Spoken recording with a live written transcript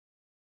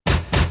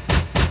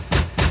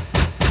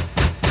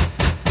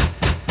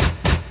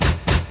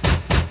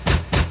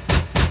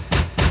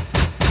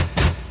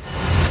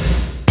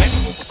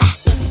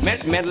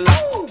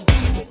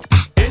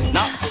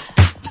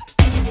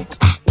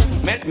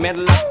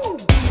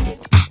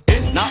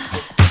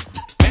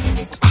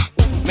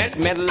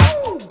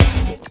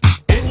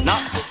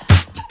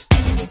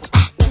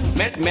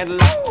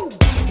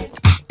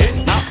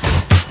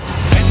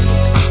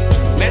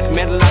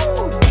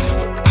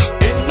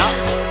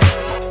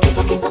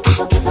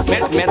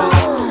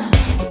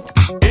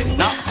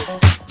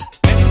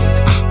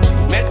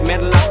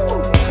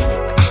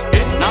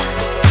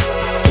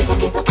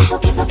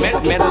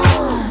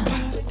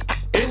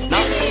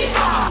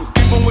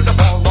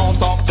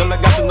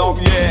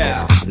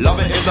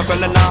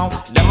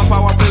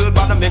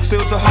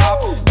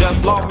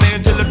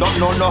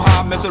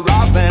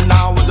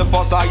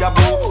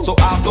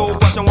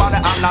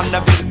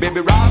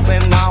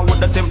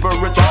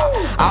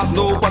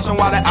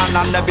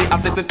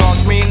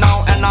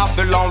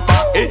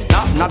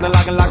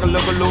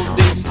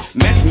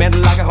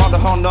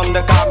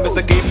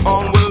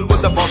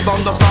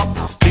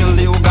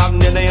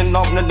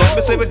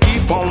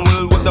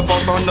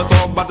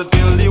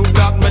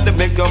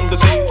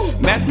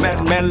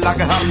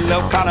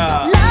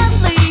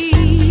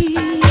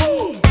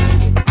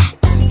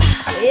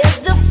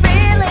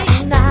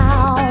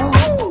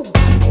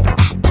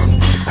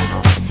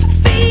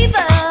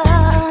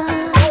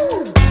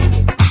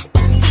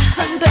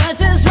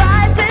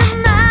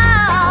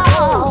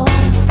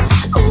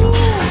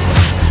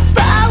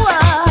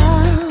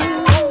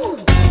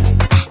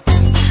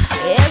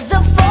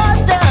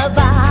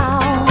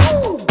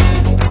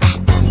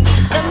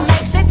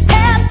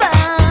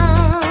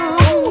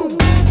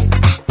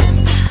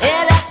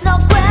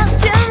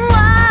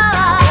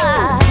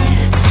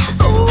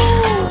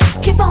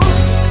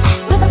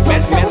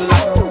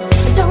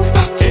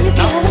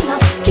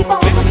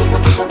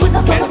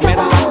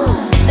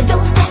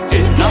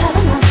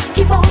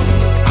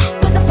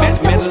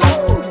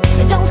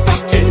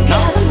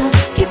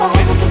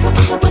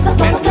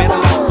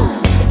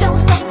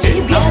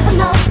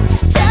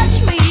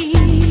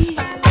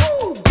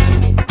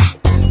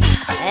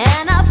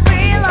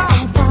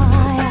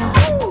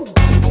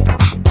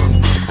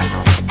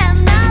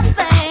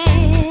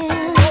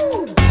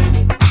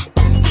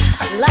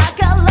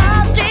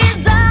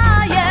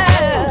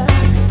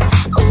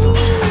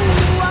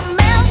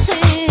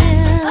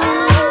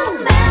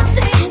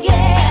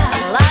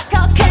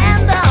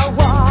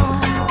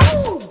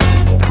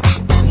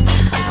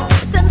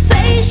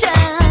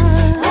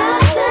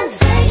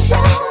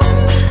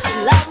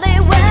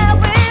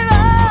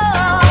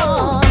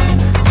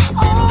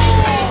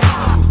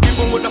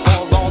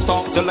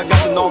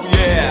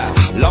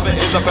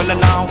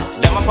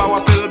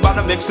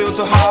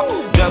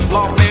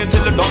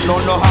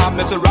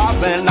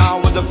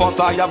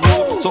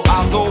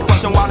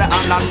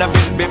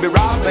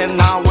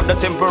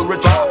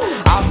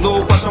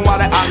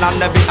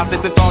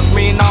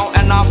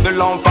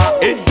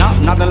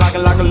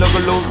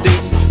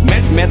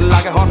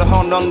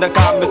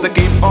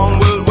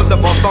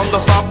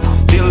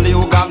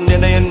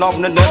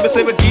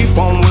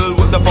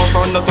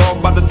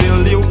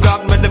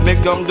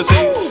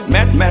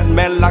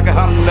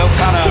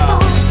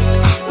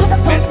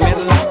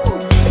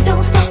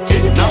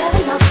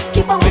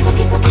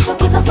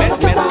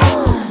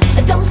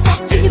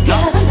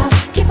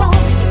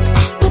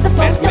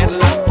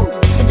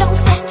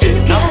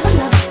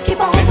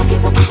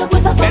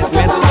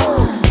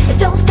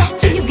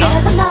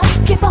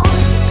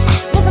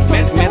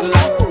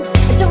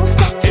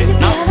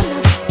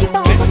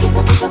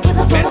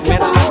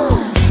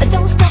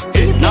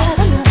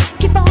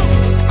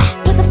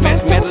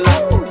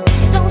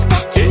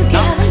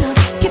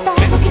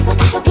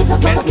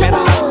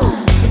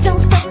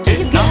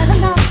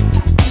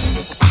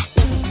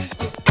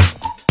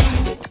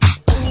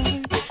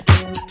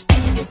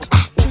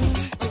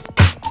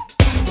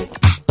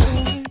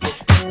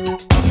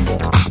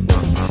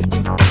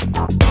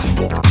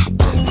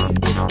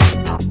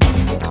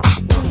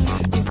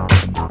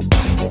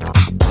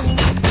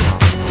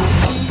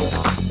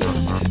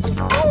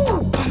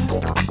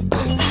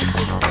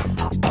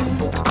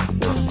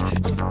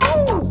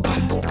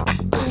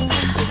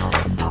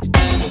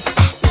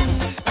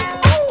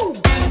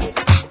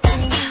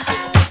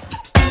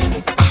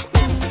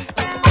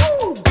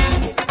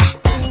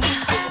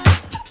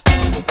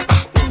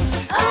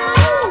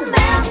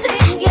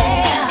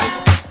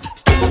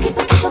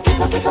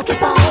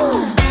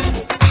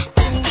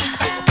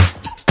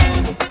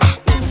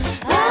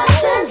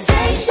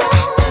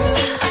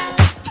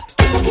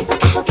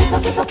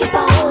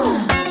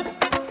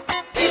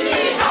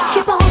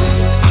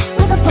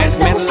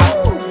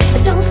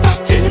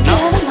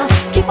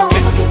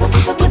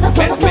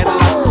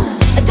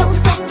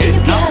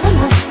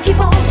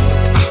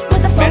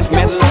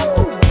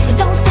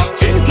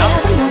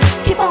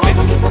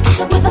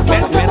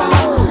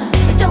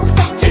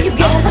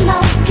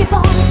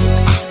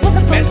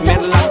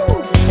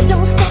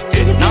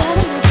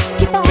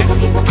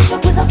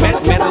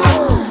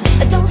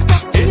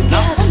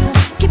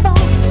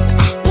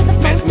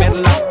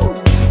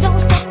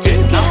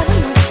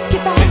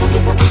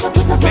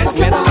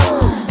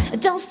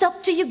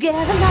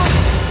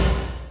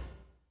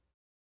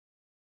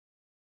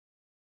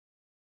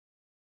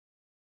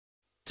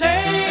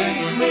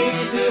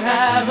to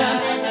heaven.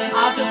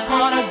 I just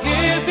wanna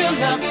give you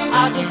love.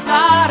 I just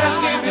gotta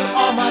give you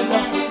all my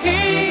love. So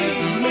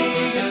keep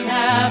me in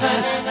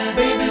heaven.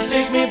 Baby,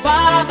 take me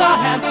by the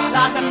hand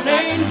like an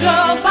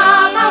angel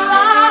by my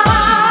side.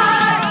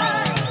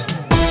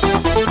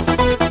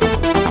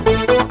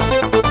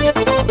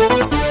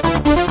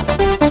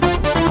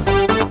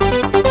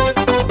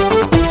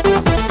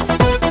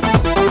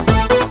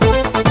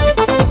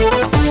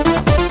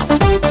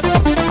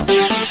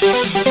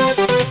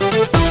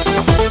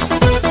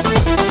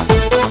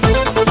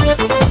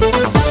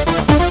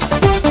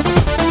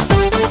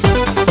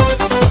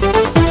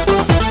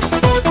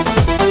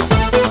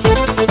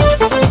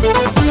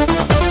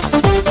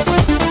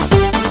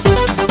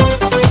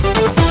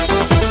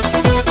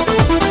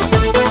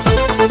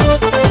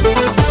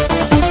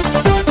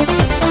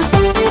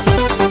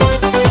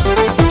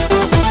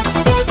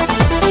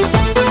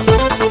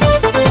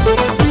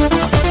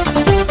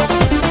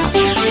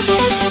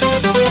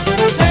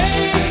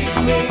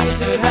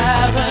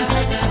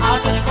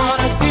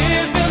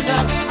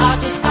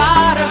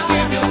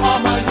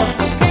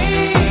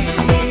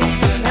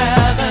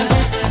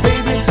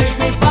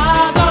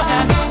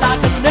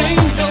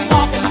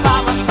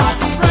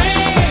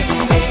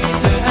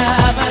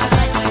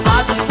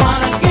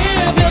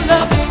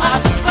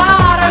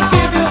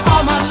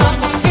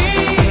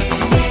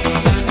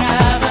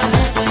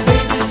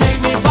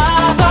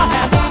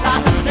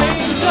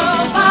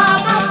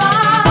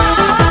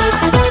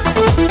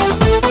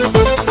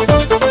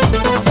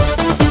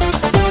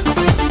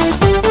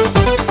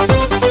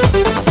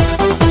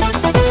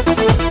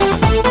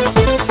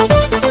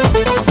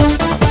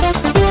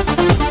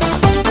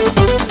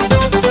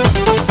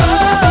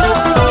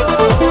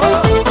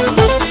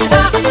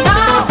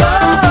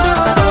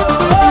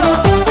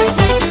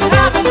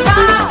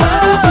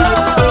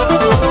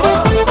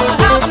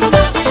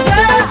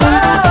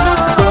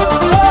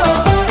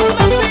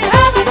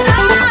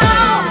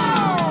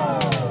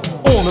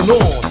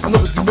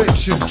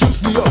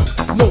 Juice me up,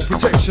 no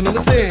protection,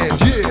 understand?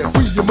 Yeah,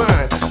 free your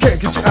mind,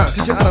 can't get you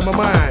out of my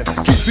mind.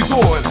 Keep me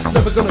going,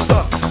 never gonna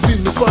stop.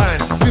 Feeling this fine,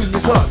 feeling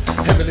this hot.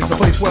 Heaven is the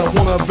place where I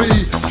wanna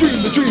be.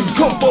 Dream the dream,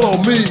 come follow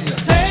me.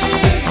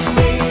 Take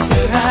me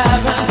to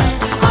heaven.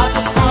 I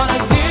just wanna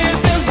give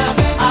you love.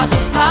 I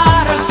just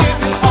gotta give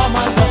you all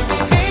my love. So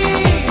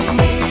keep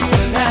me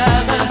in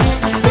heaven.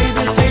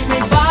 Baby, take me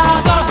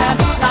by the hand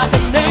like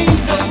an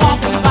angel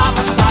walking by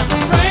my side.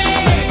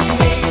 Bring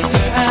me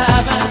to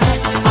heaven.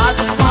 I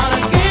just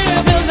wanna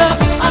give you love.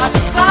 I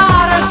just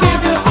gotta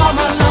give you all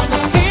my love. So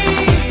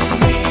keep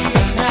me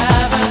in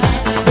heaven.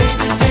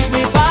 Baby, take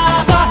me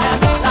by the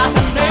hand like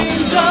an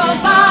angel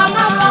by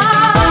my side.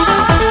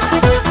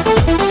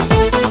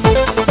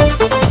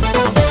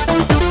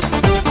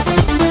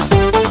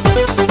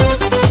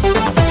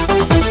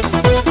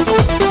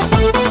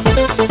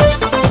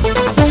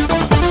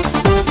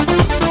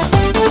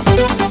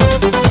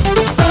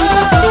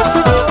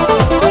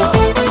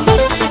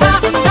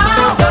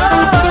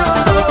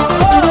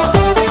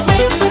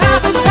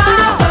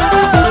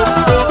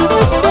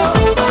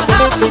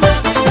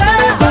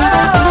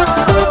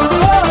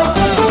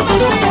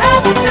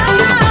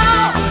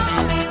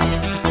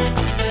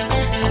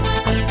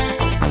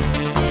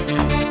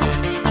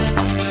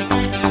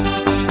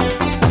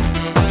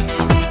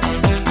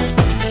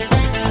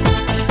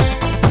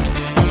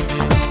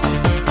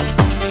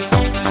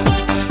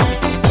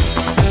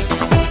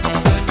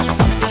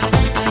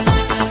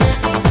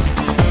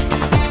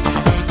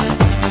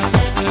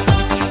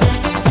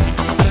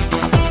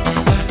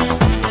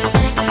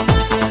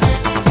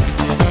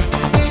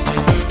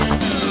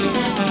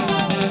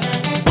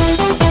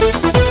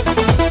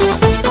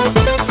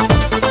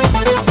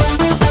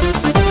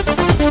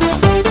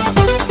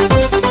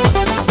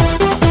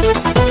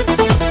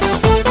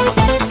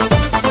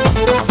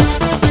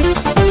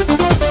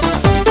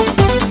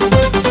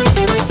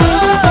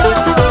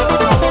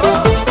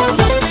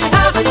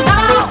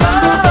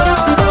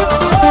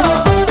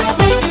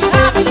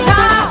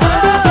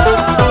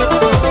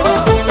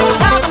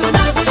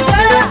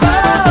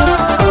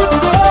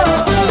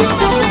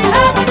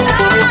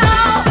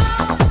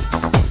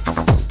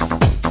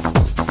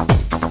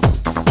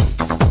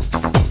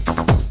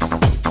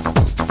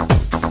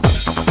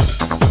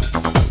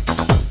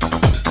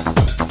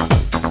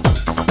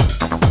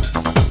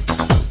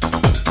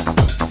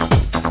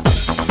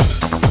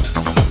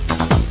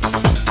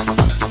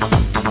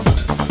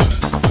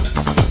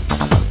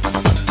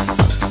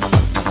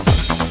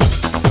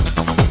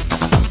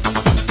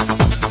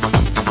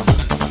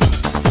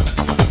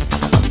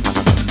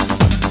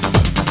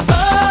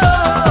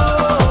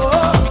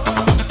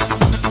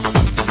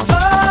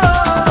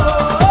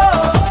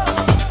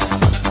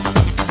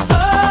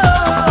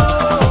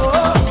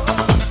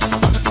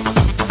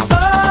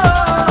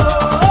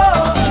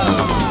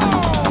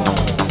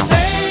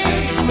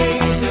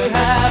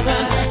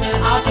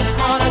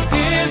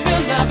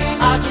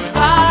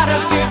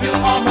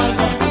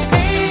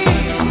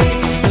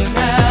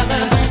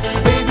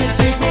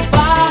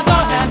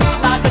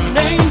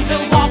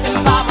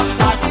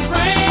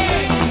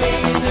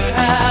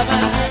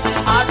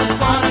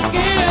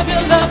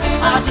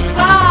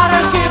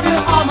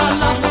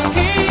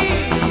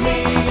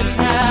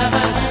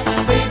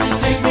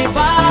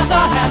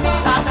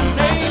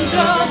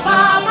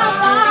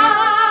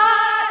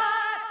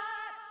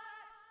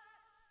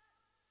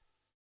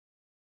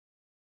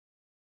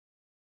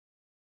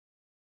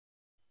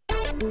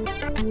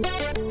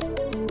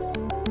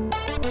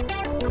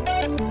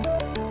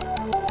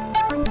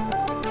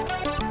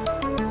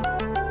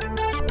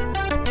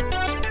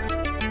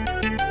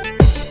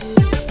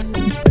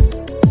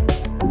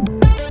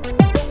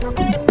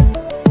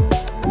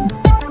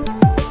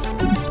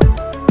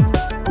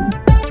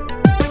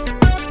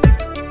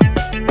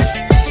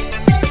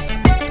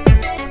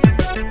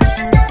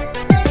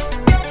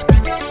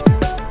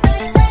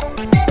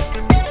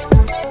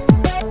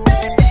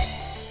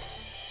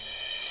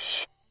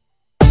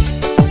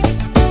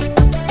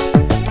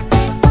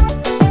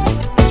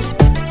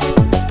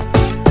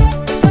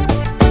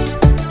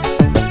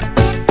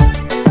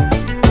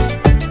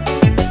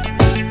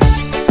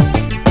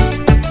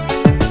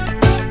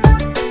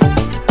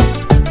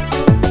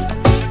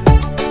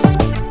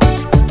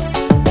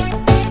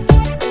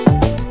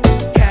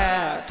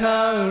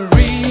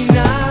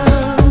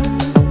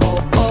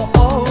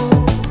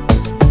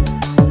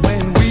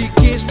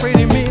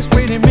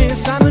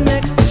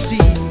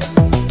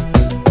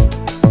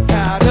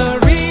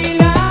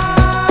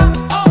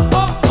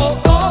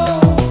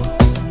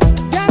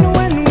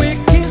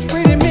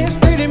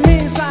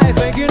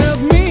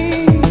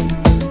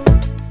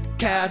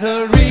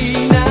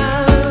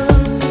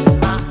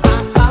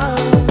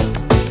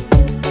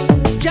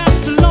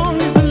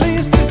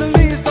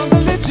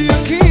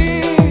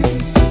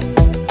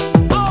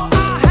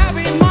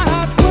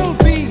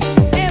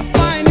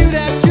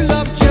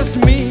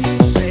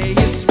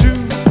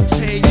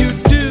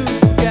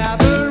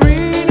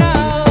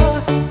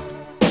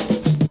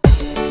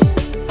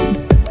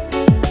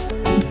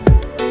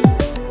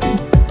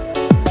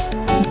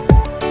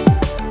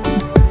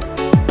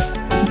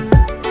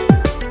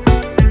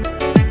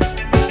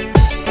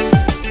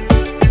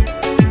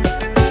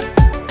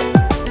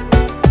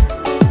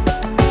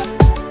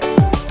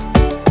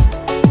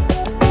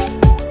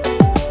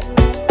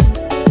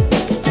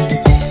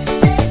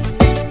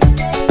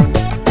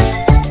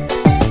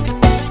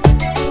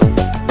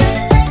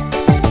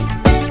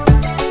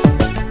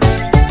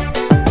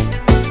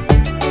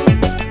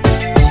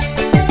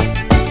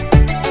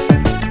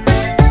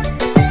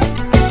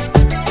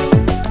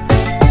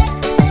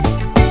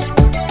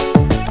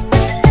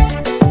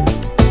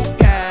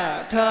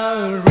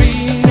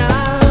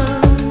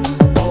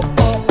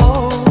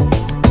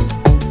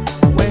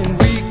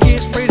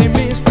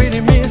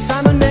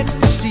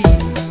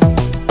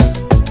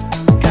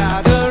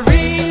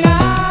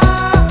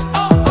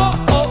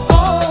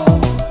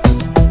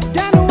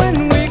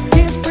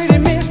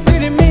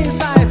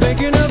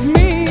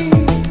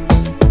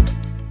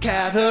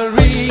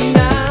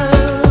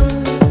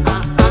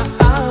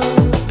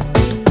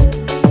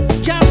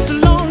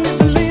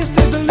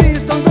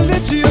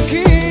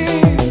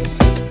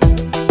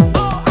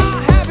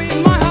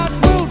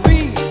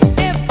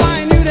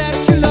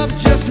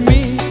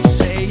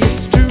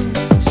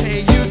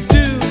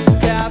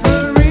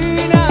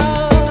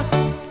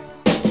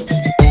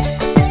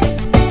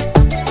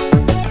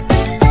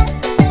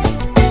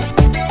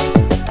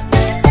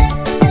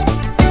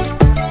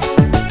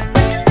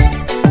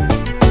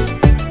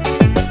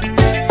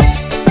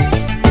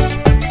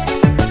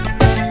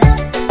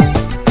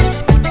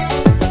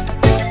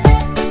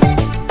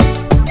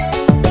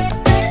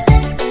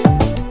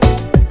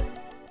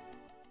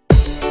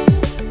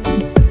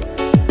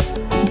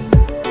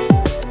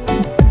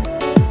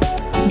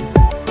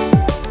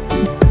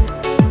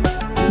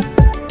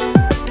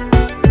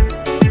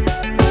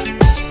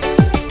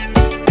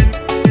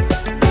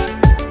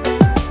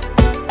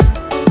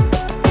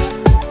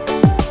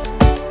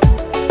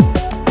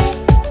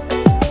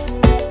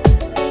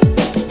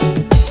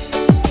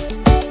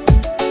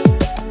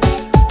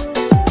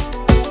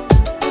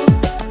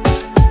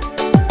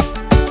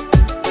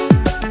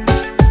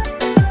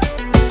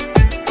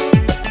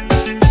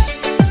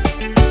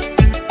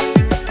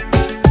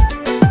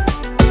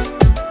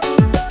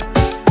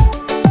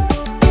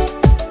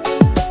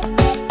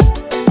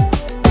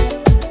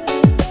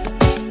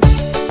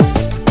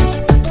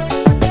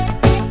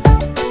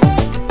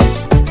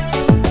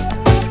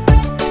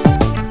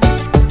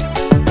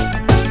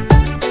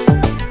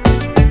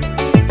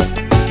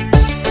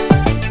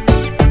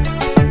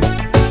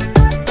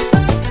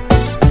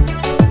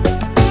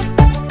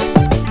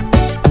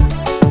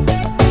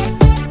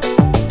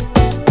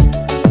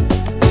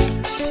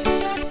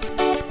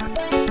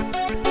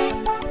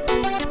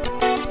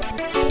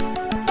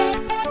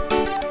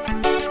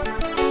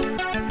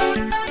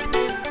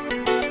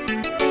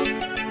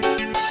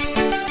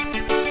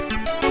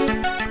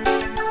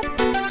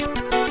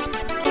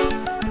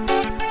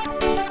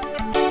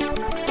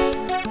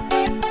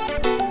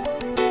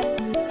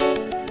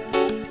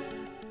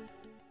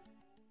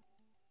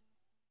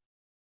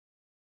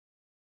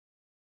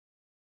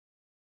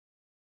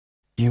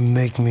 You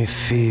make me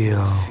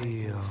feel.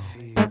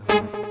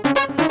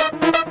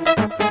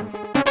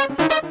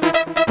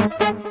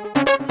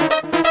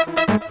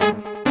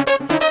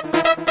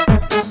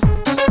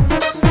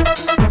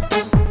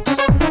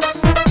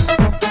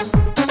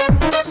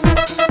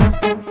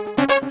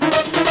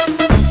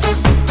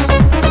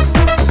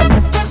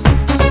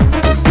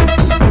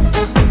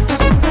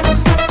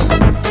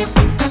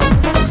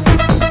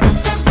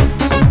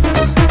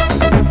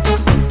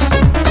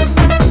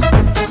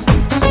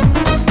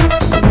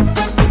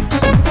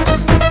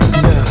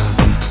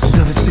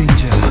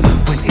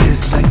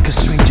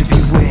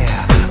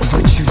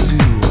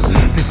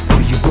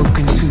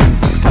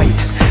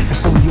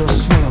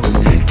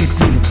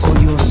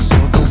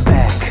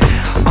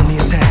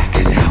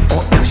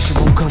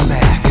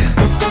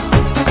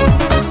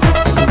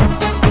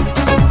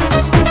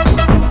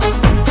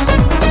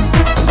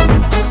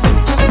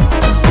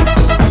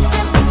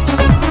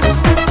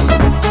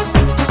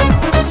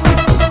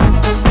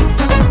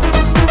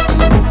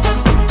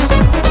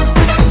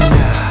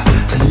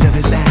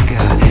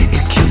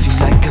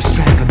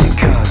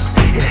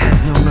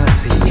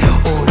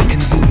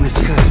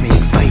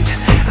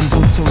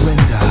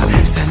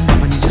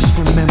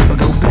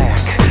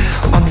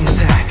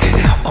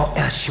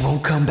 she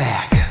won't come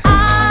back.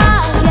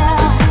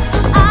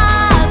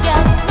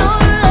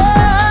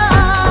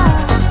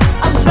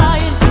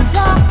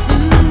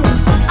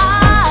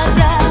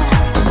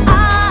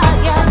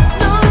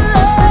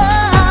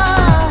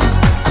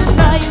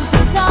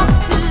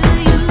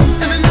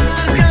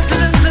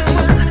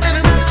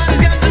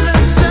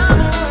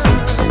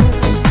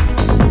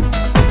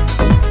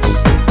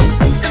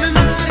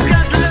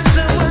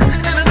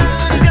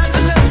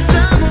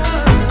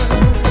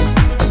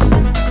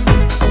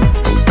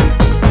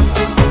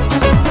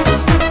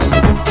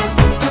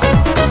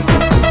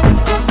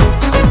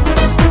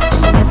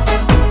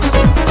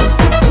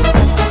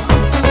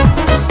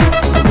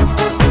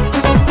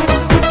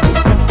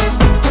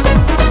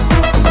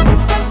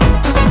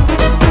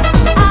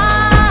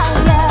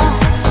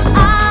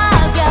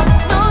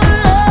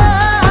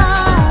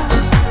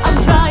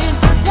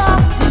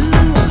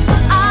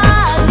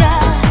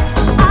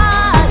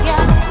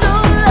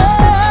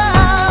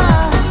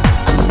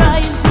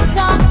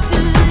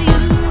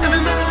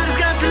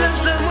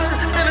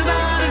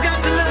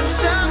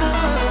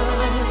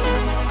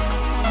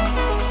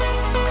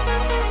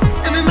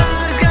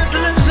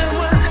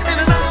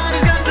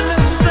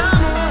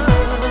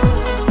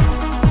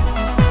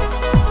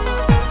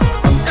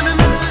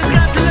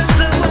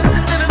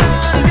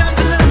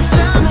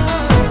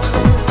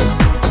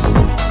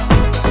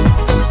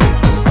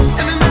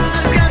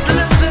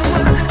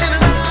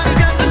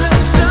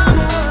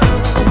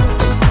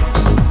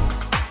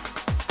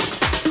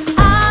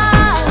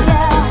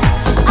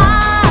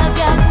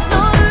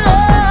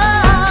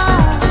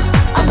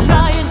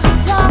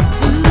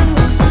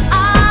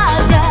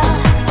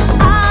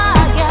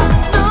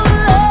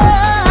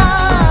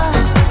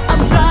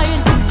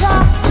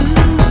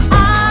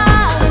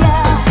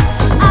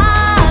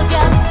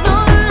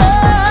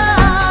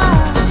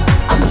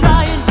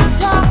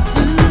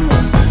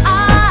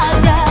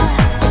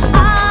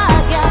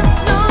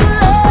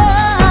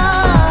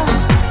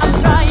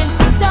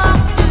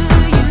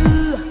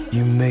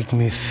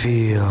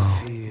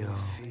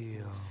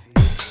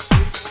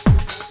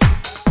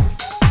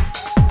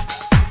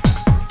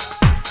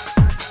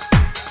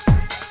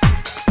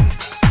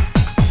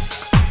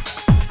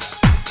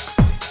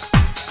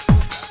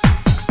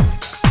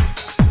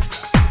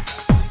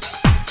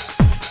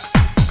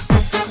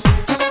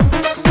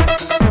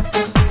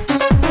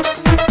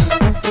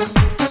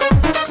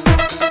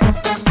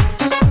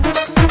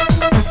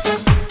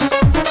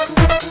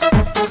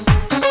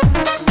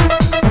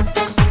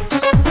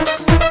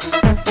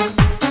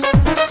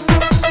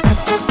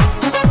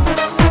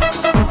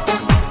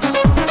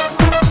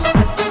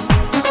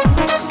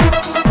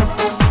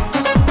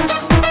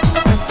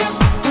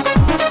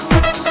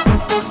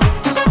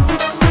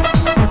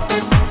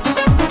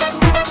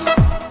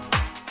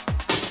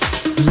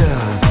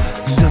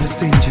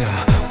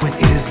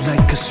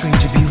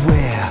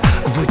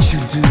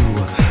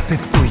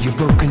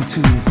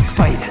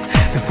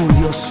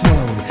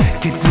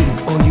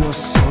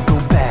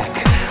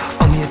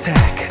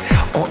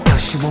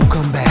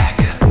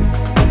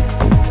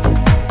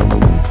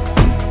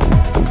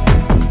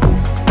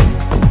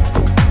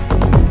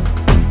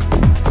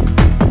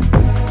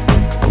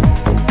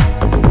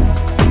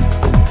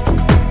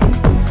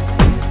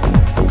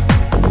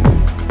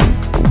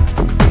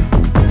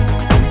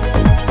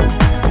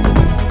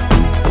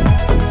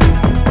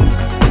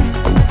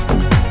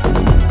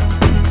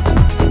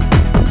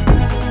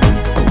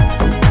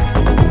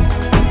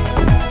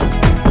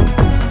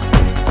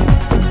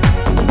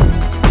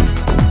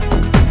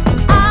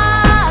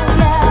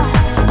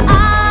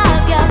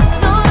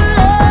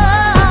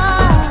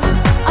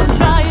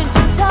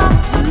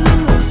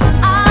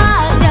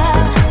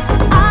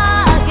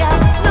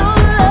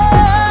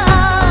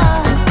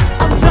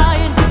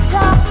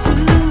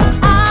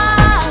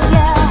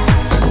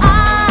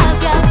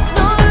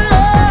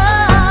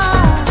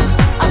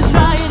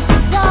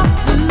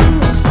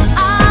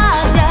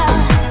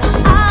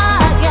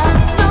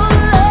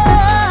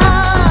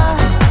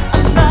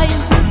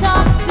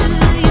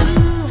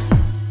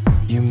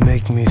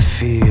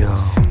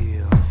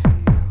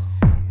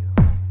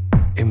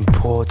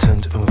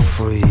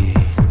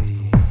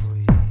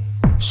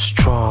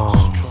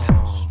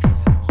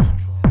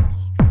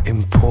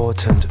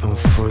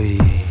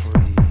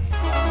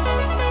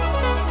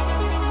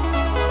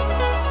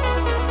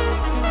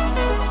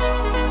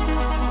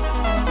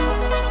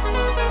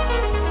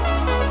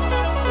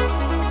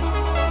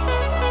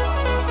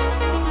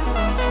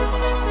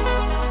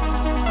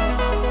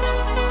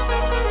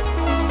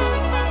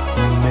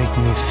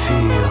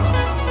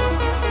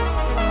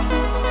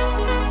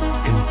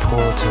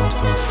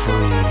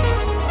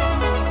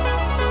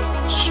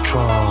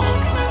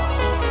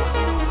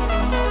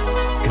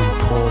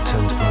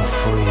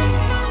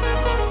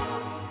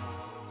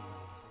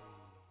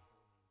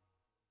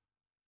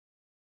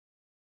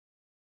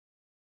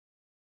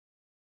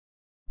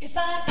 If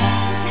I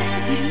can't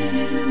have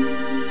you,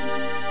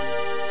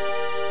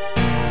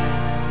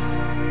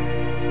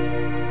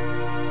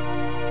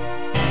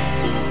 got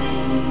to be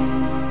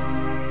you.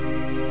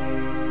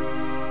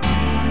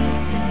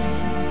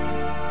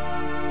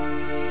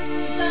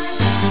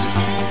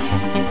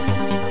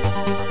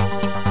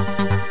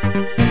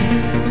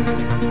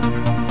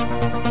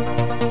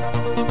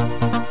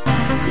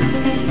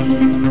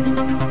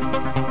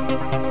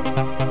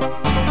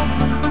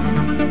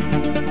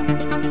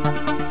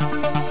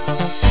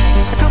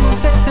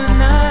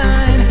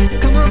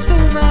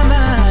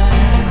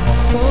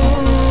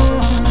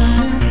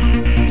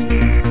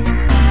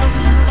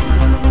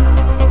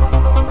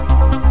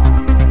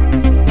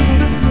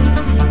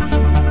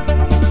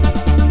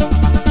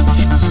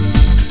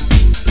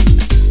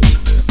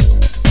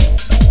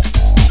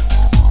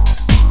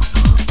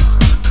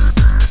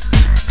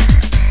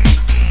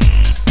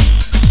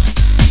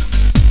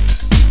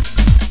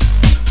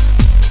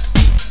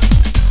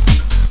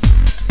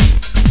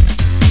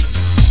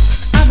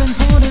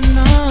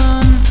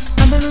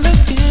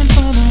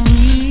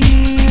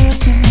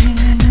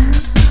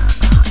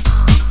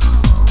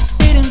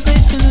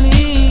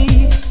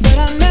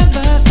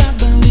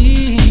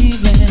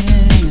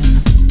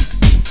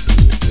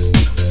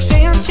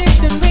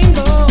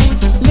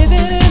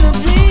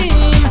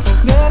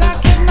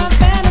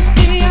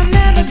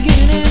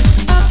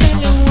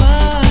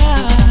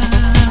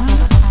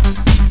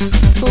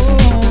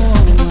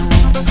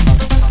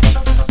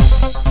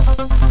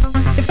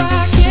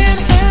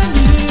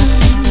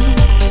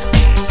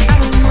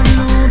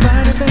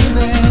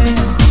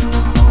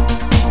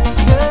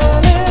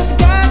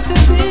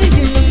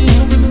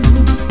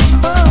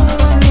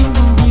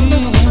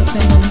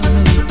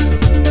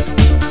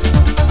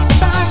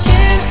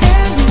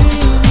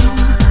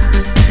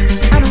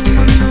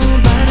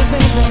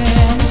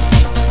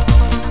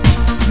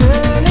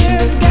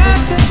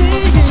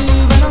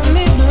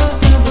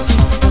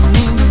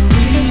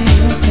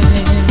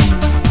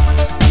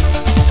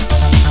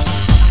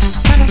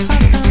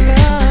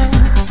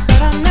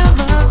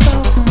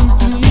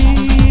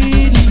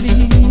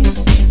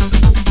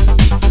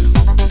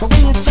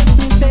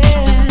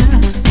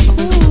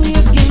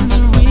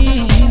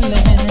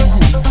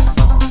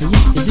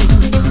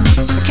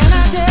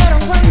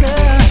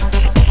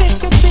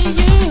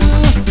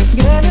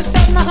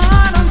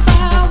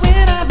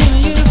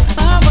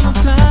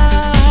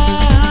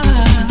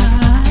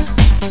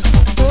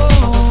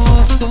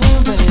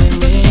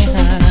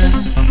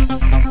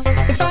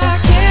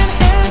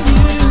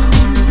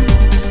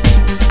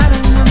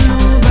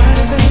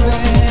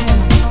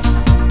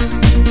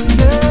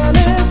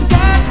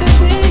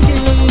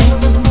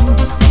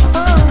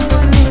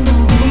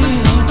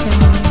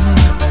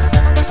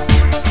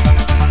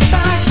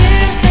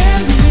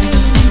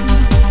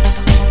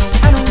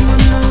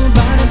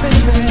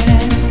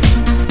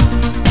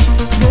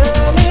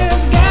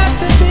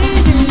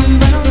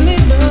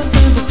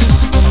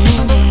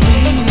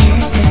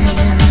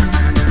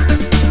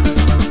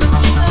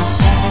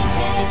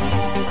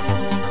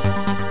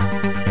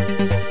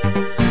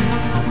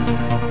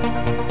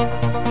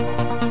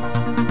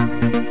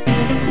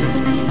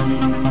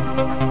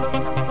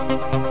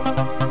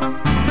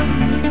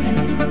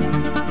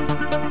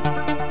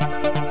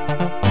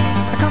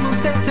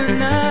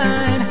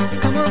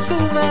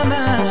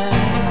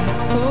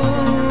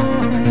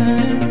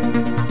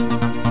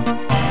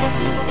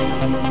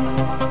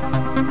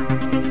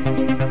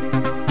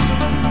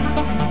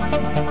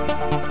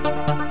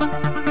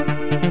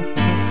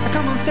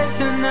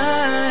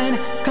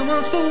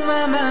 stole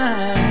my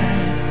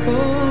mind.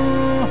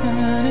 Oh,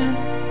 honey,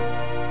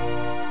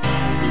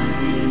 to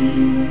be.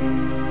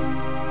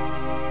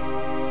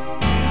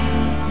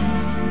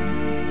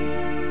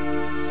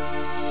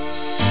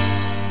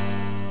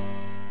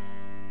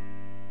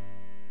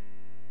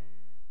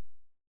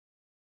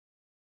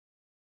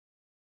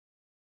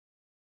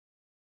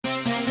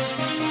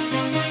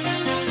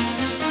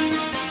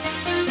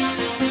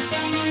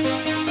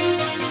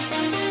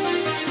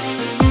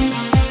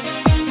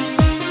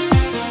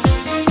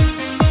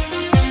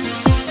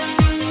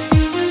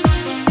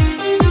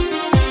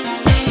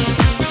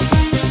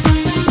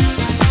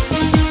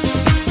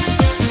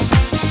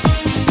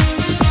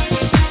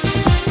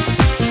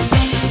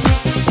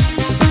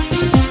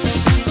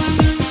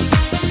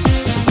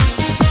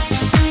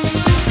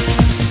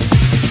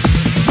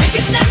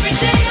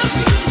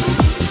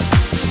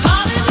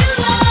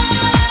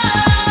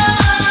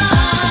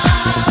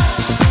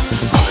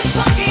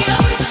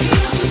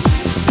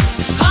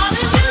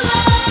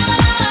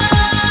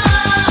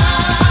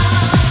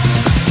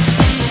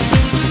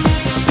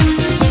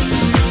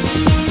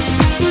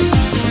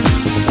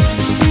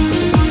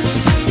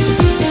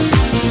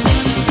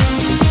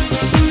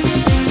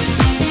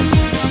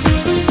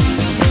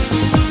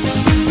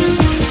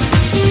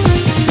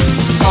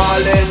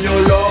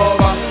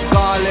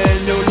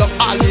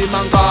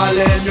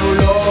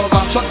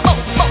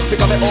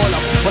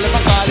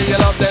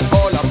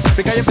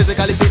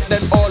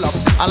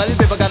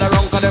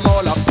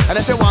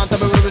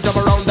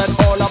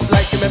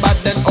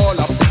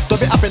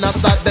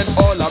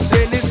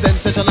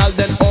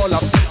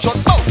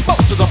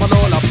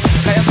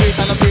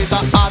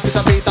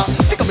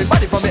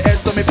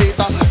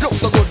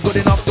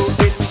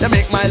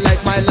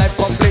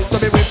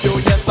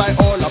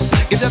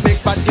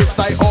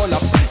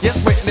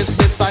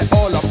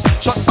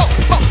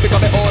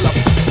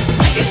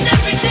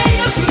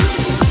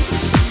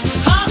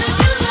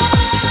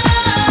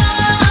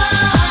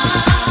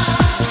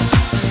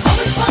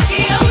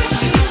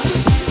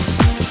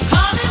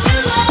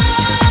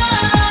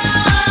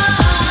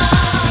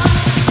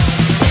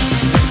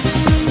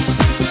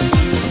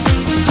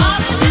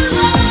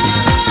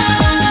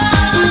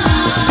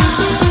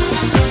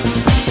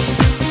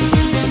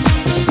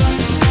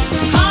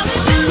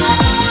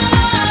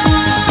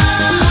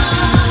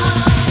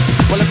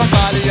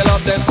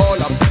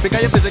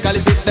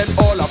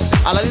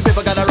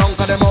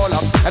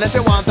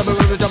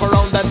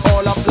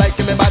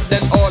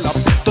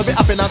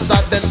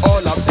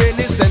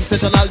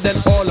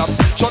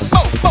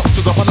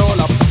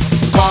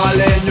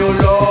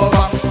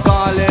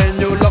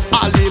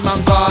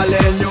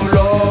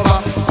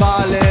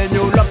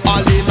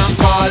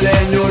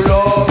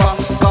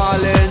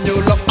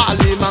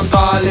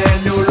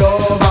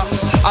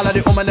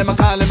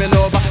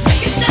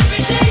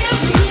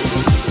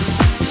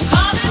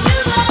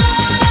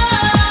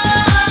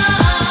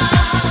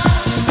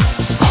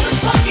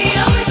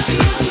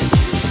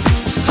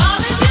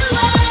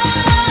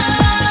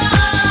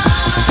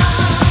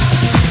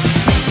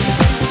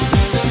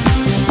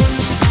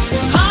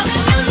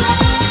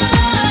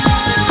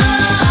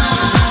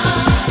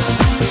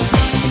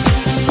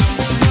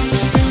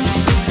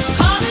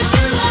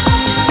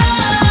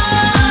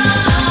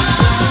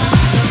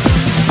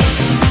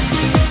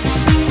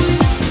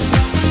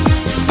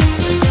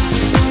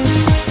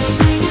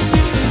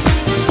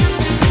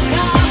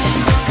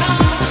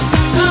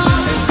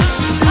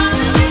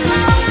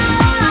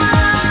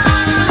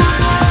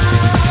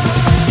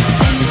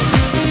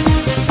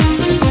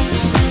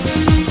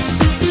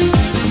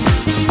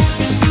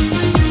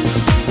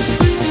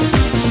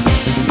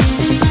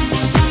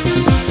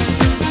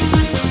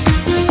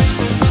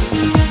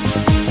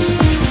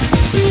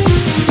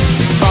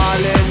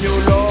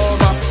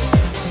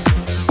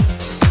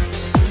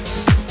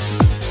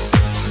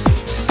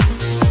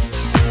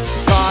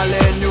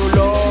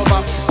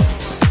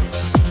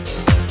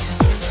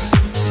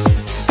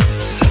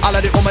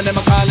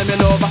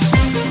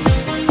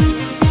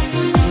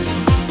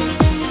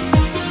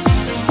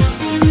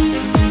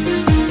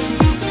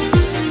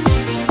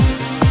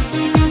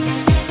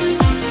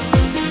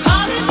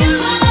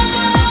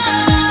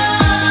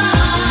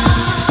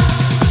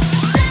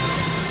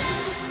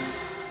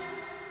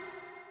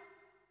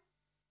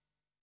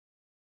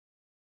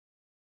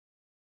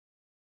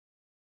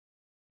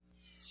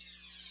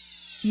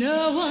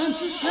 No one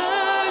to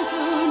turn to,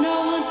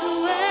 no one to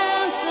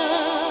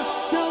answer,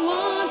 no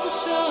one to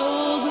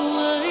show the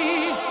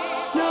way.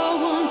 No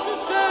one to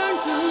turn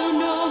to,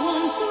 no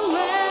one to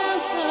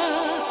answer,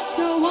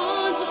 no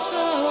one to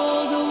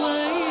show the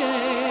way.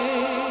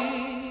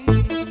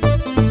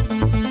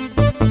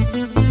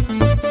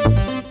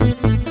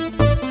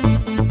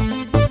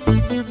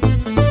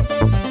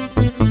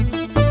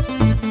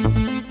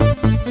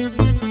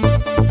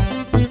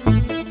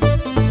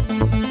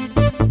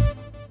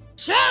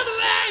 Show the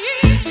way.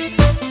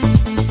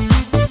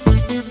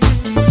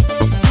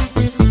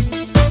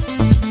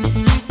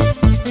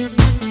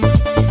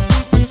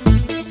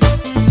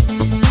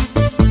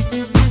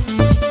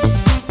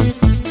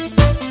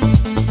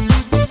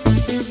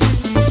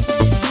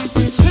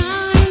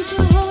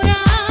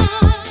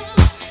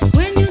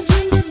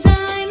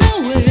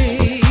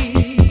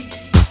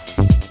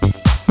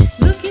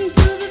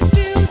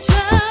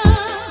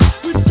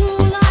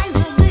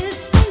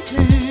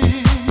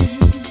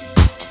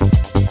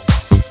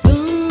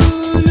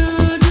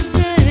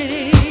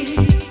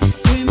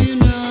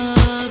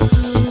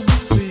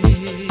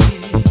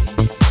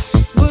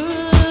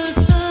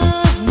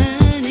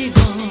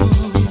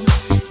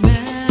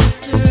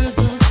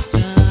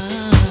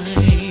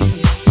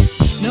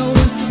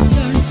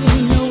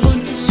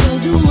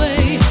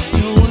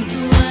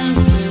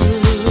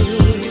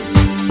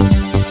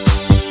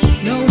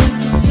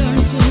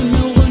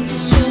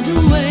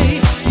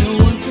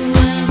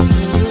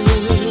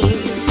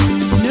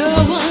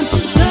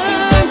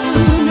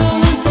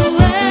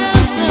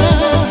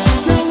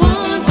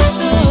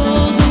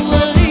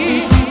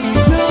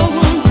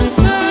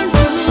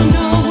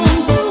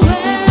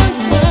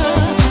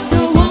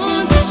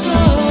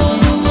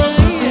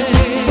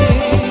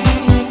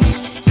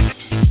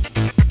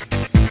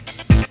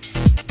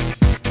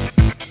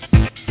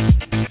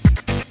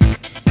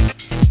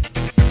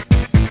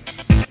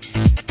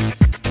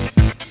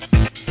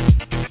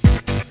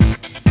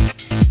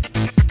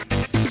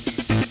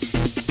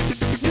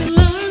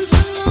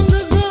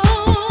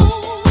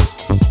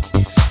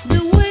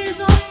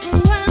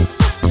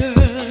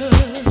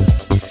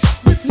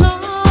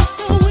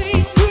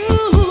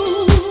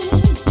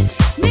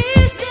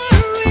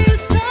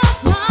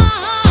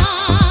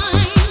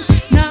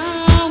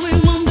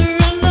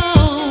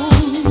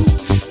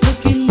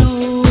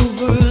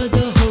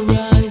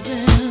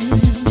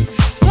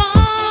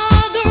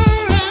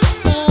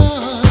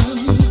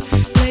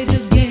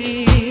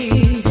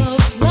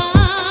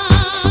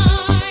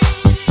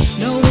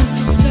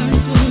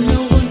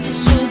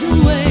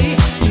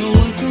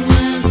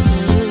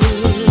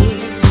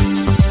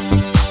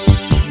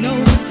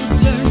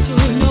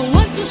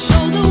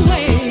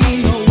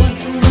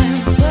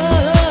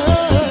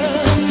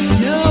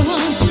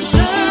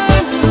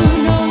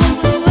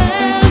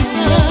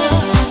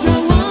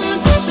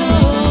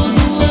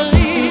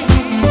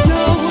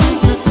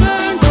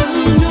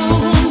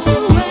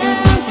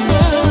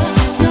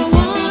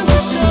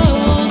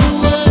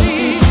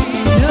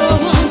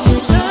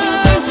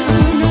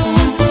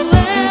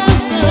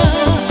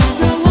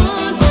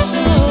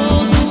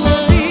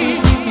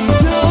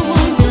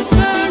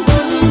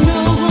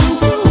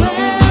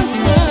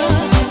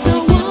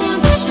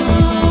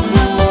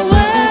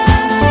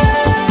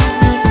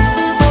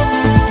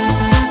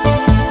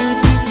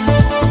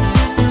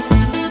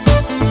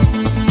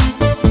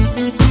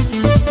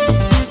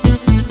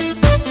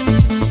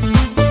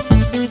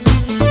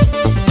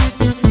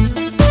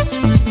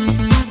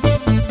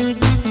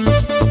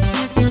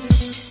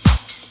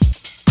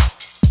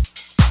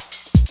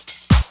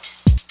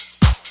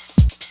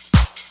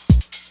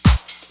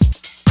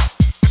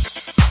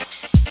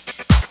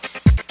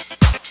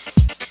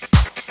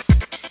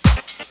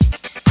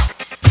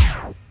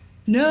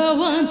 No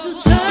one to turn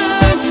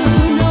to,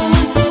 no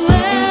one to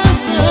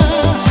answer,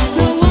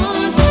 no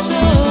one to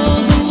show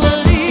the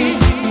way.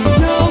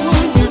 No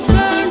one to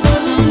turn to,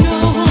 no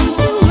one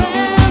to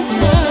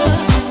answer,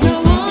 no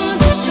one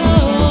to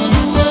show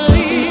the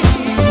way.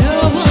 No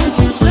one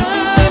to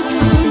turn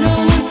to, no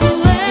one to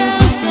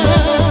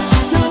answer,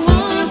 no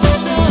one to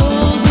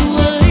show the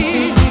way.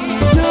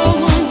 No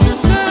one to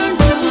turn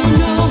to,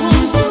 no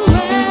one to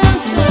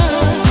answer,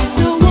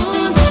 no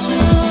one to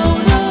show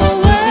the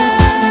way.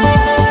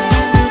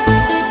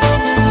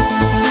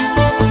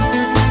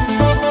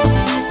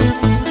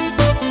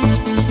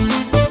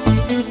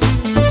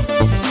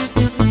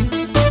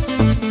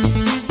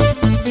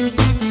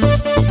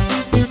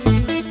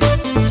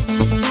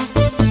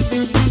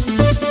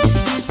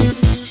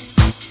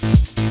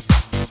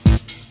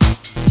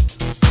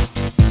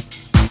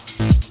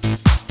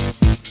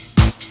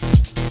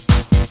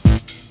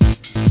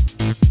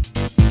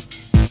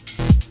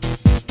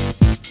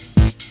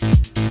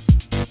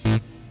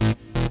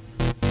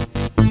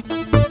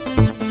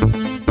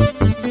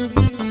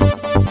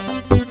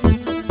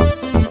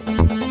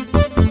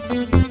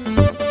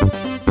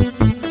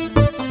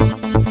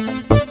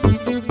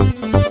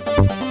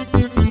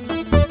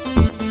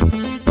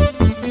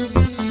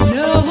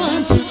 No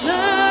one to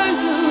turn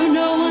to,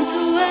 no one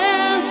to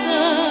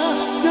answer,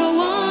 no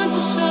one to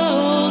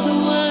show the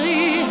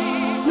way.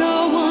 No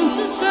one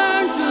to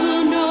turn to,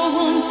 no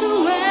one to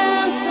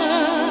answer,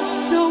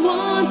 no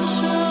one to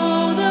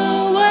show the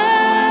way.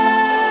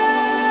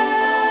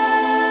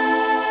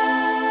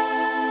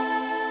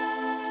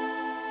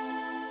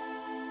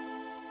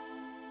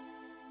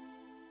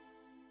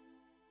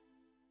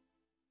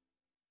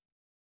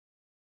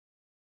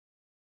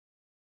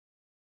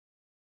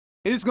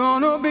 It's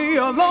gonna be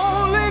a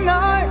lonely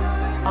night.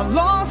 I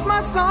lost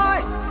my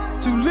sight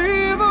to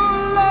live or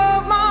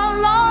love my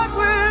life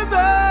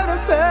without a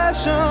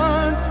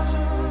passion.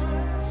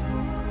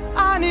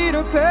 I need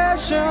a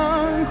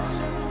passion.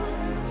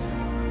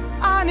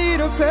 I need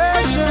a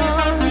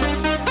passion.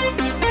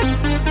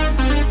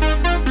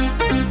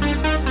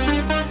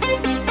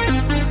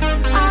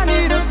 I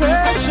need a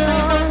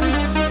passion.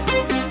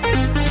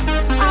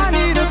 I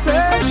need a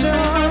passion.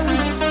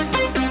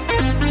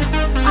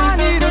 I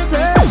need a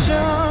passion.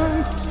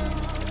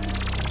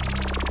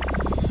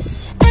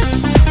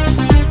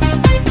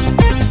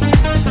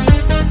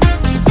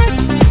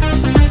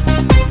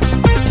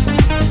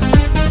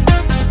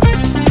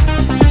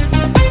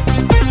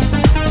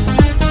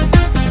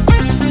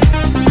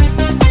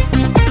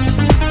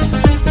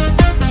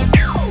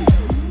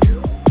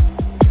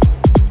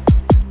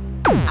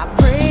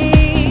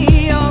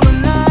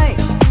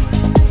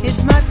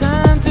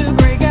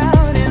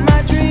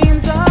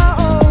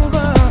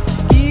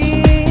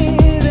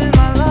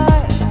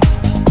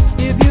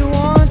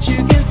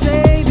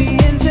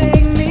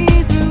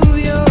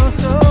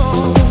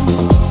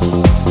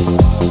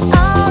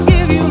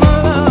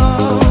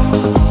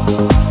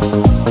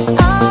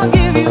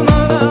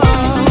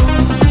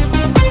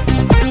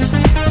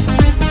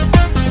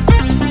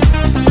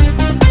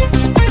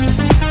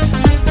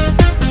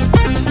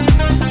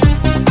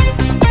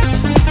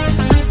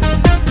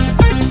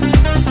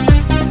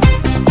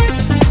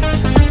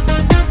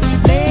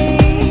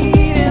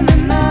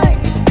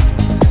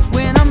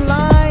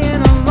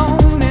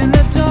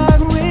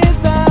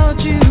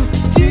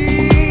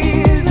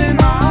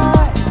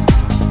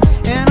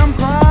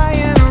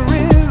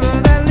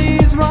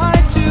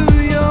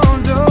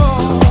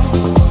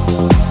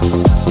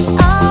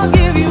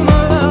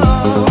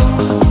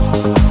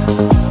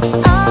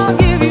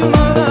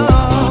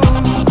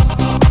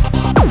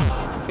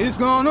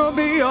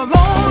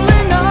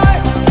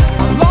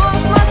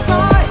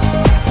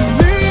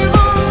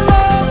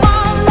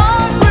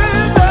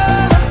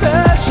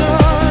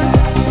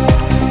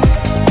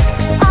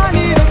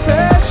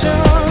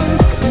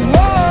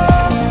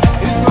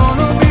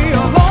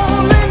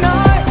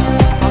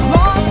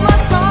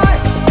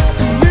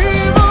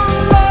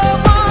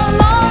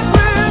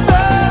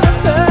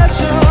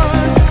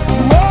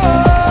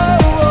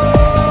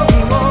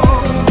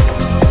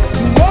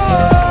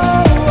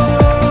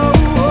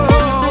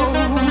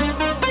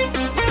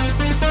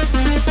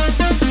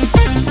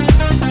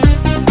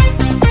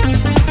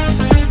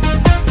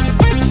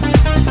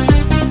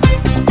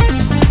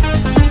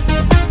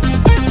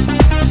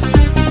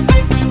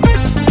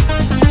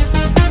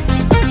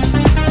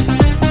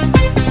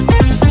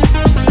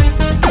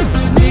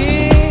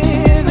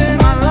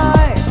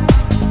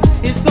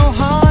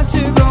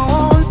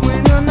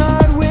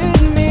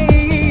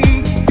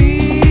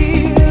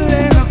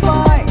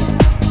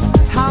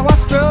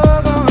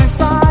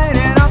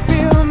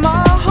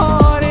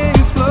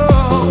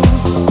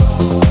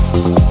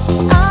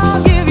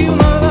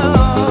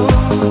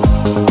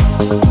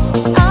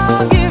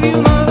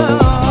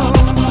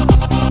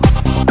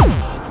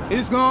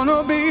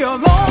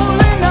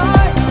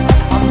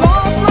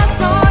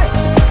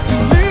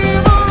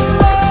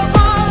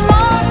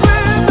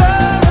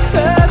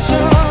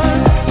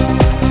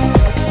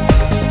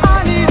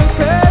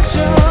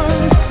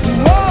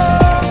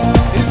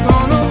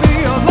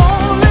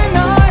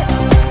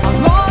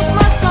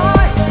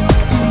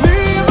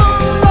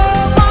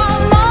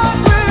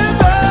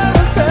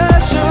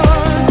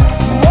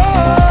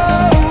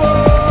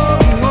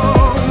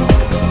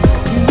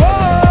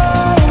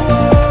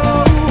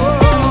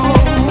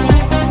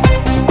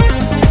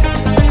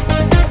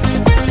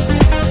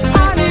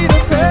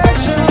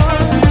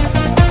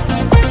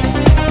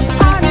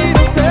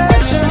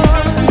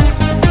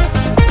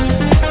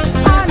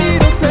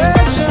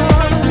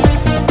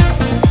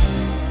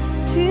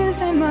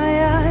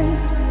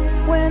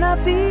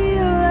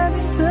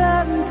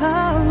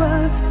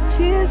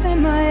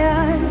 in my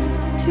eyes,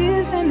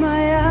 tears in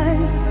my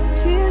eyes,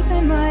 tears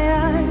in my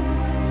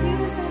eyes,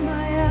 tears in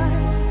my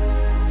eyes.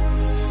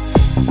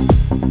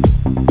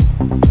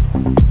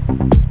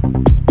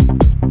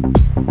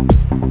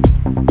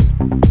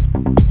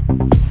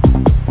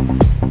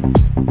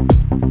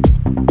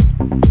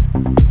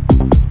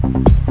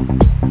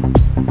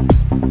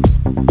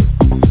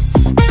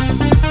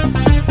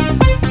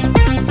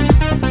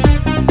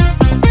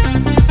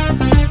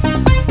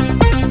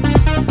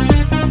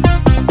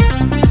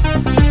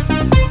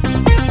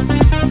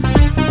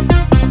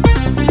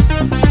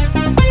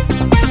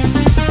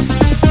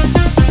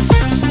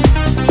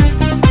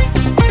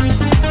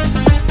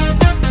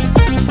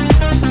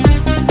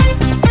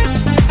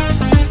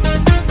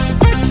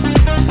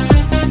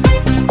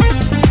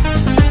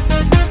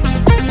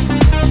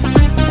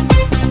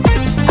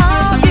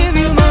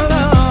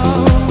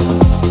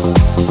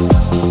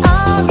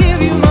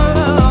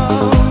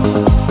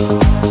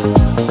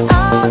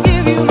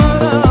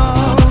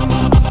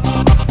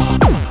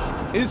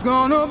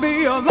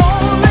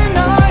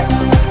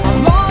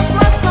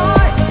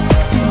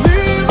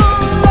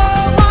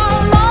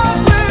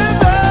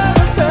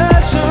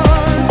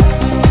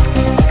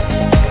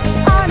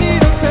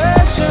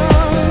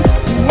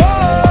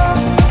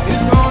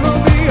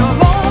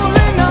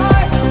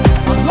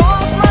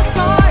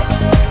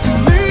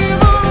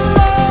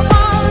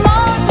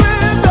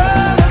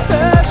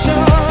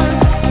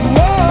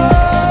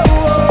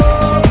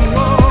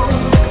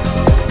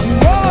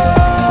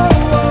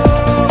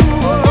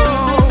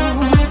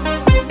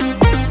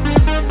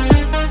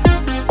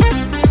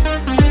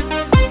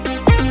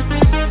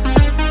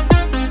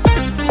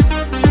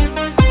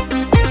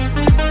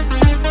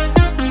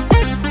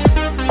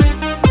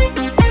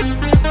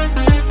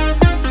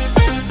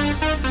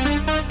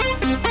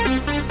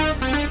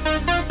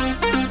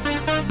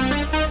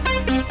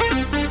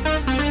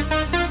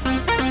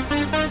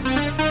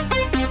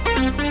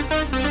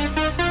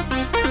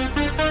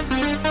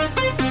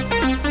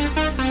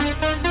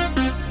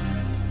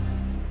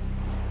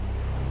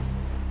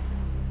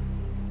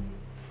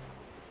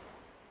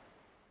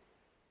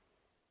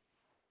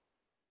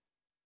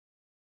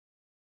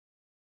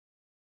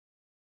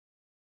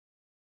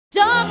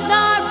 Dark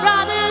night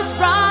riders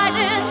ride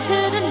into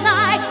the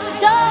night.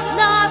 Dark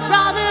night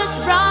riders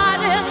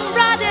riding,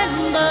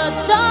 riding. The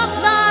dark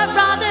night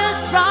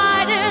riders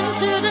ride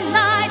into the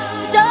night.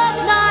 Dark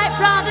night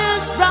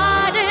riders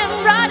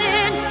riding,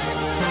 riding.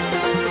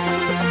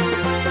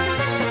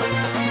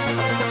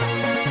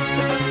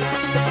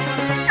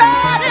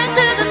 Ride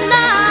into the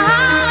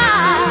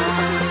night.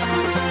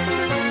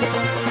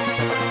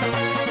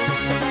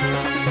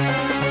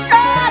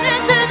 Ride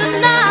into the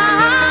night.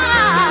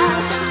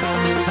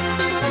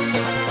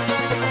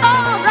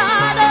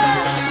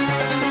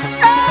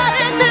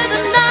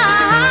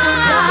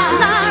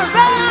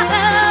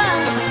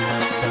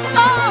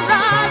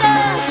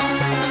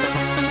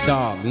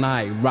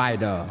 Night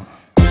Rider.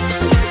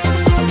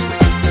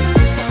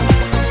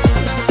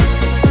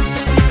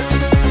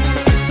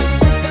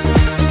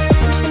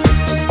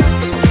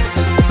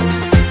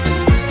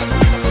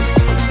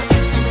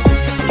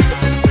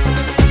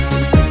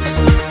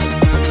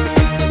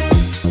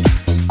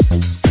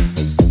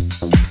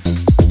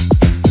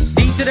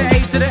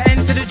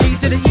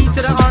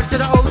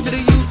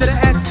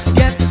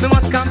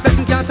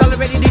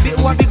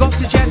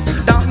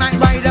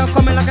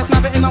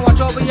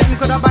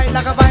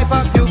 Like a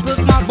viper,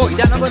 pupils, my boy,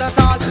 that no good at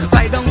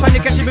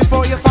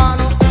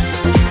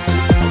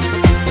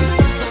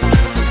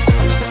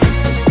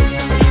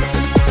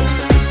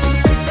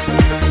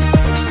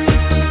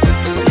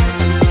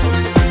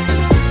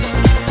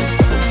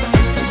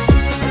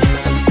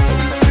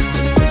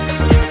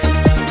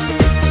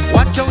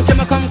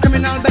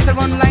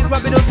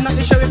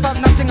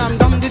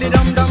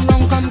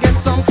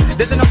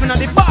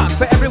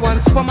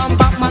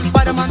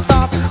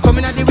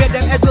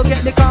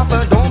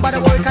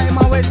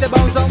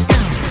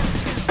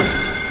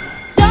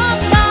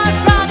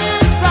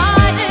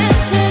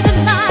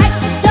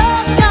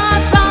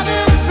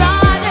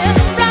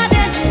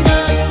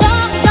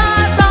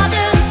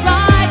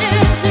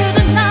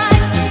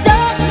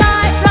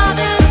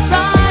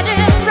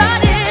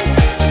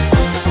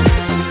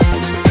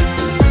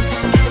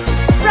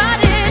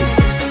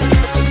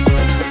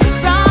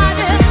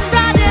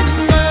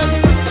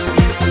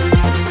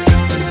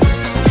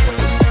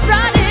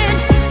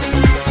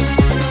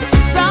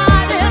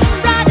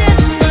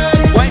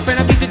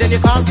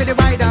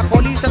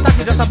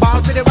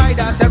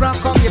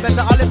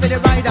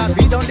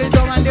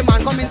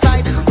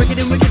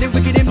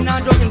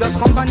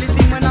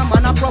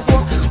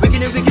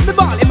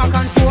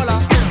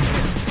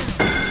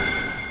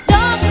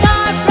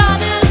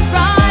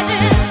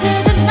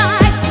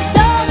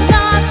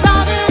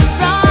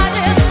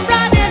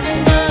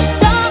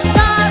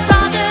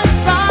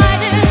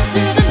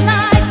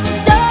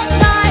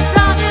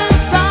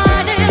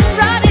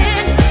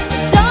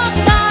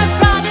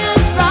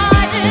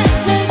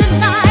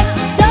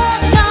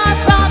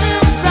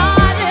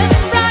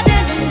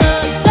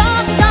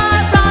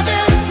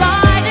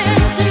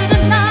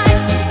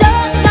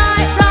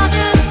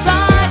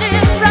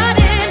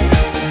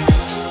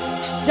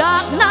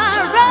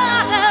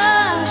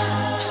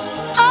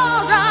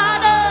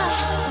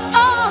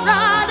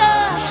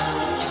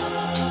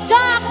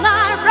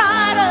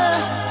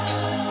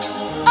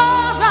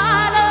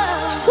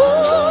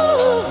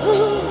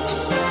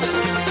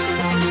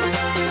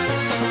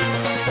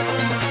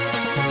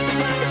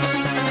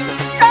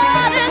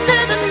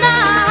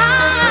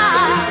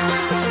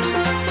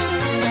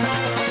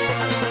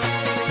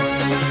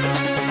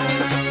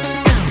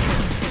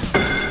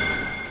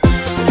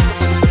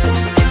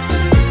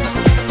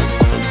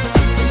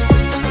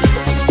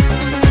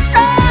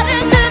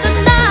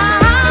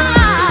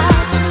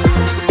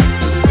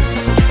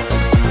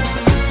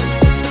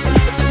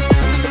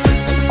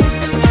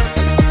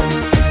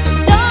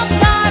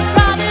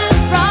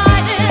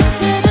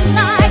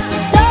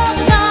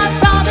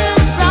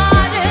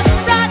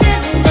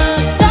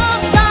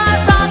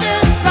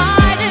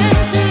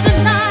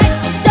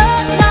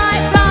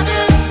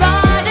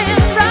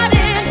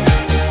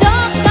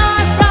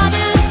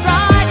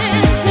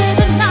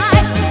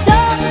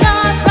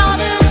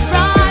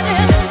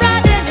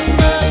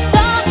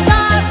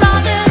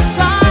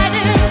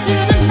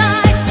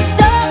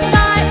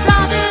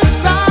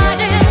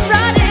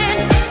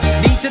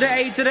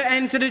to the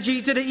N to the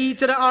G to the E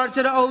to the R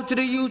to the O to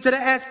the U to the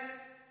S.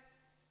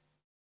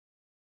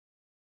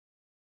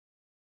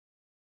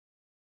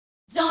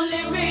 Don't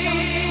leave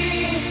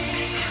me,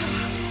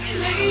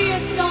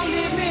 please don't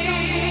leave me,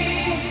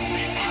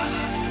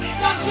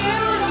 don't you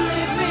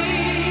leave me,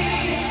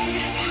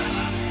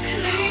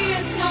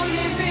 please don't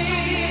leave me.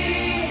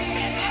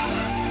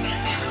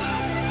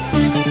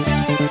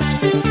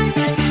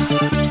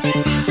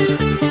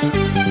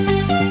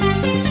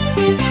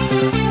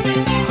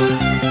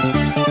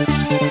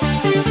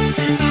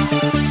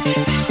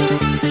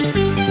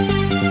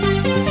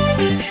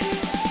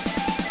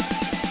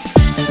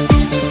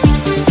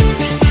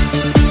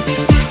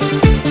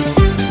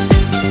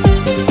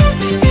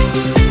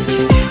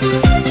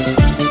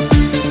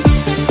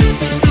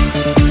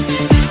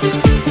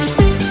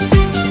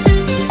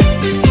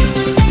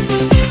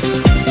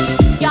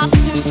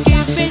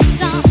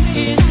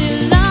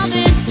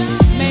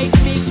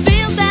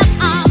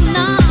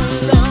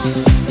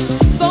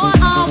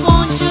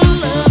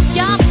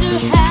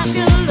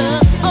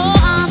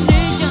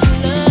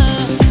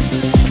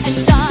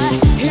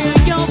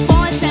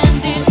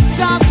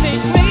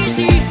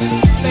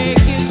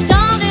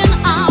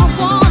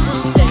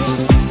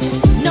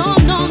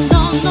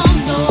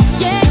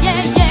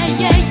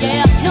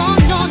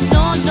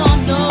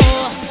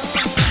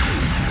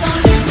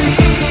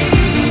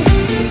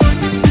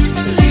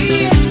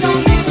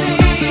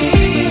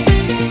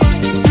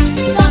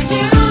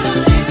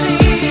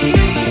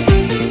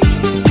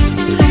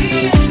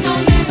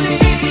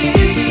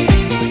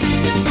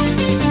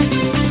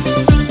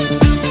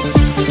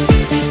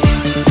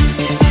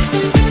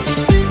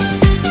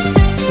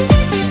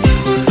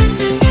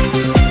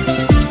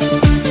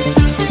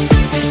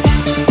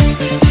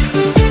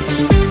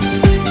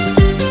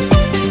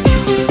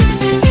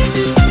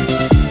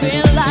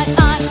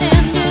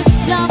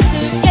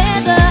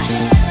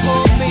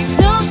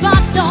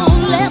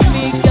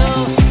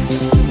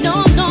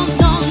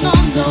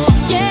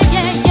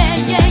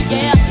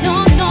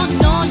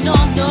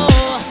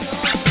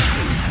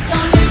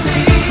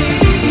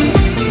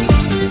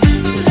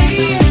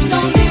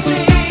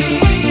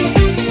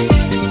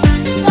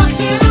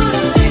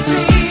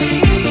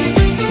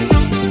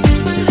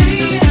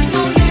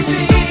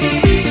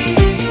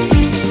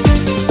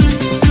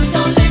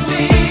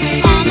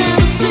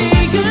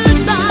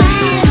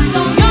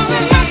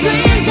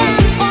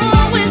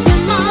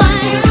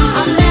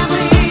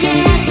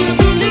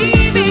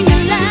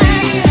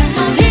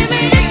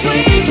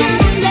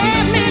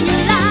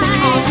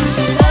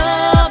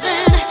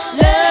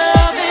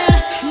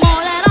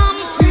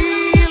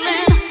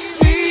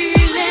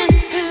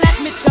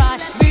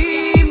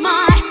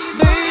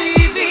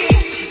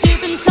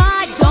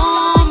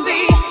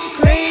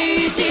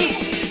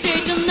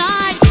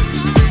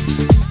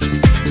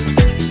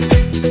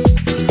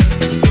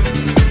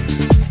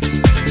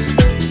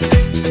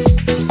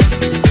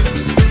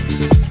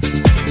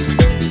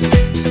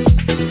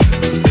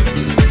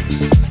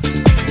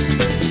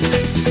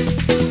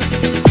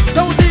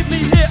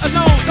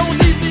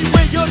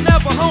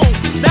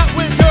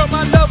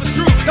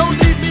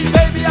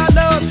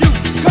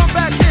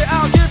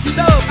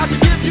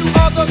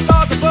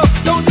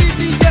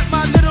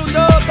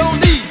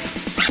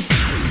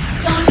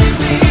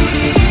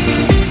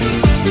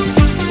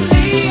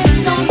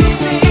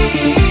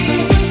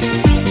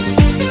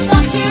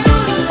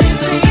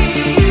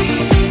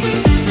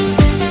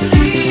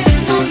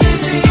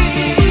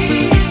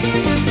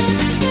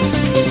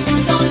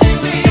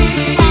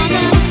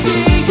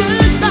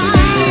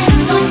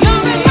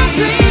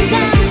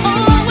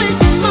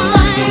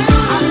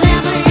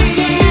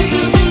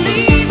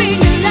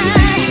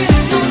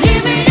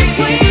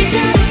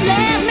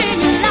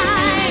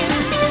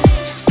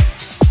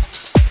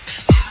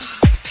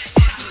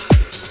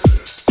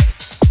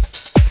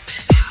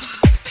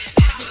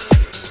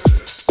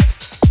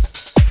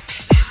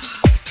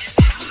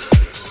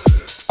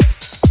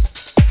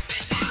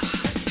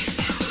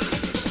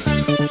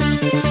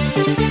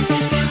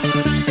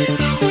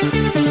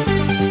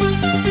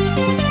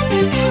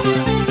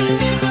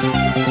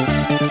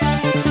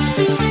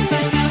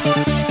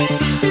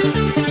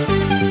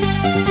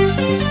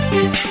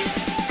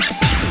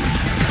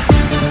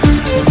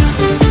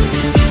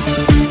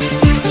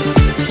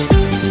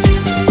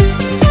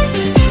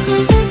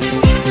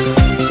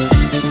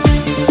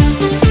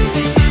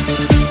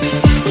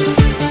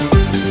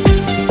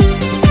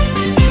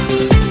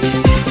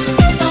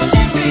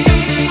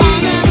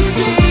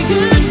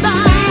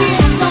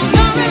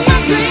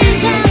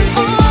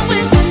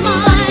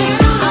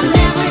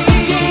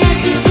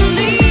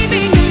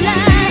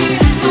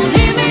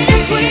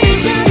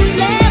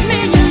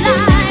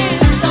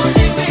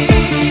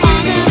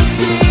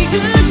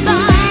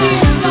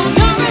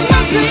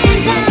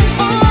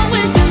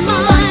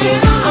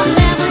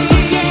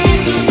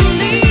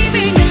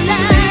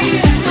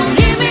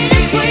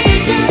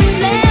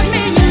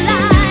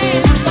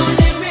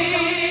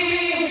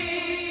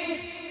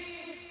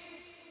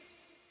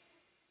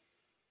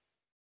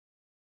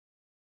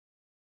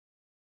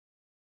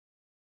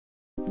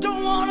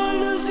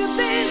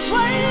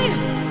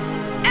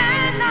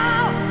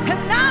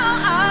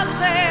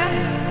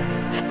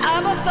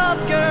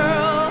 tough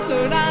girl,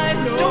 and I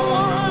know. Don't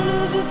wanna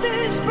lose you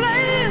this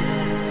place.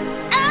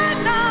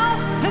 And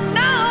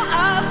now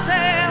I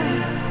say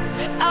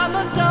I'm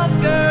a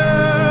tough girl.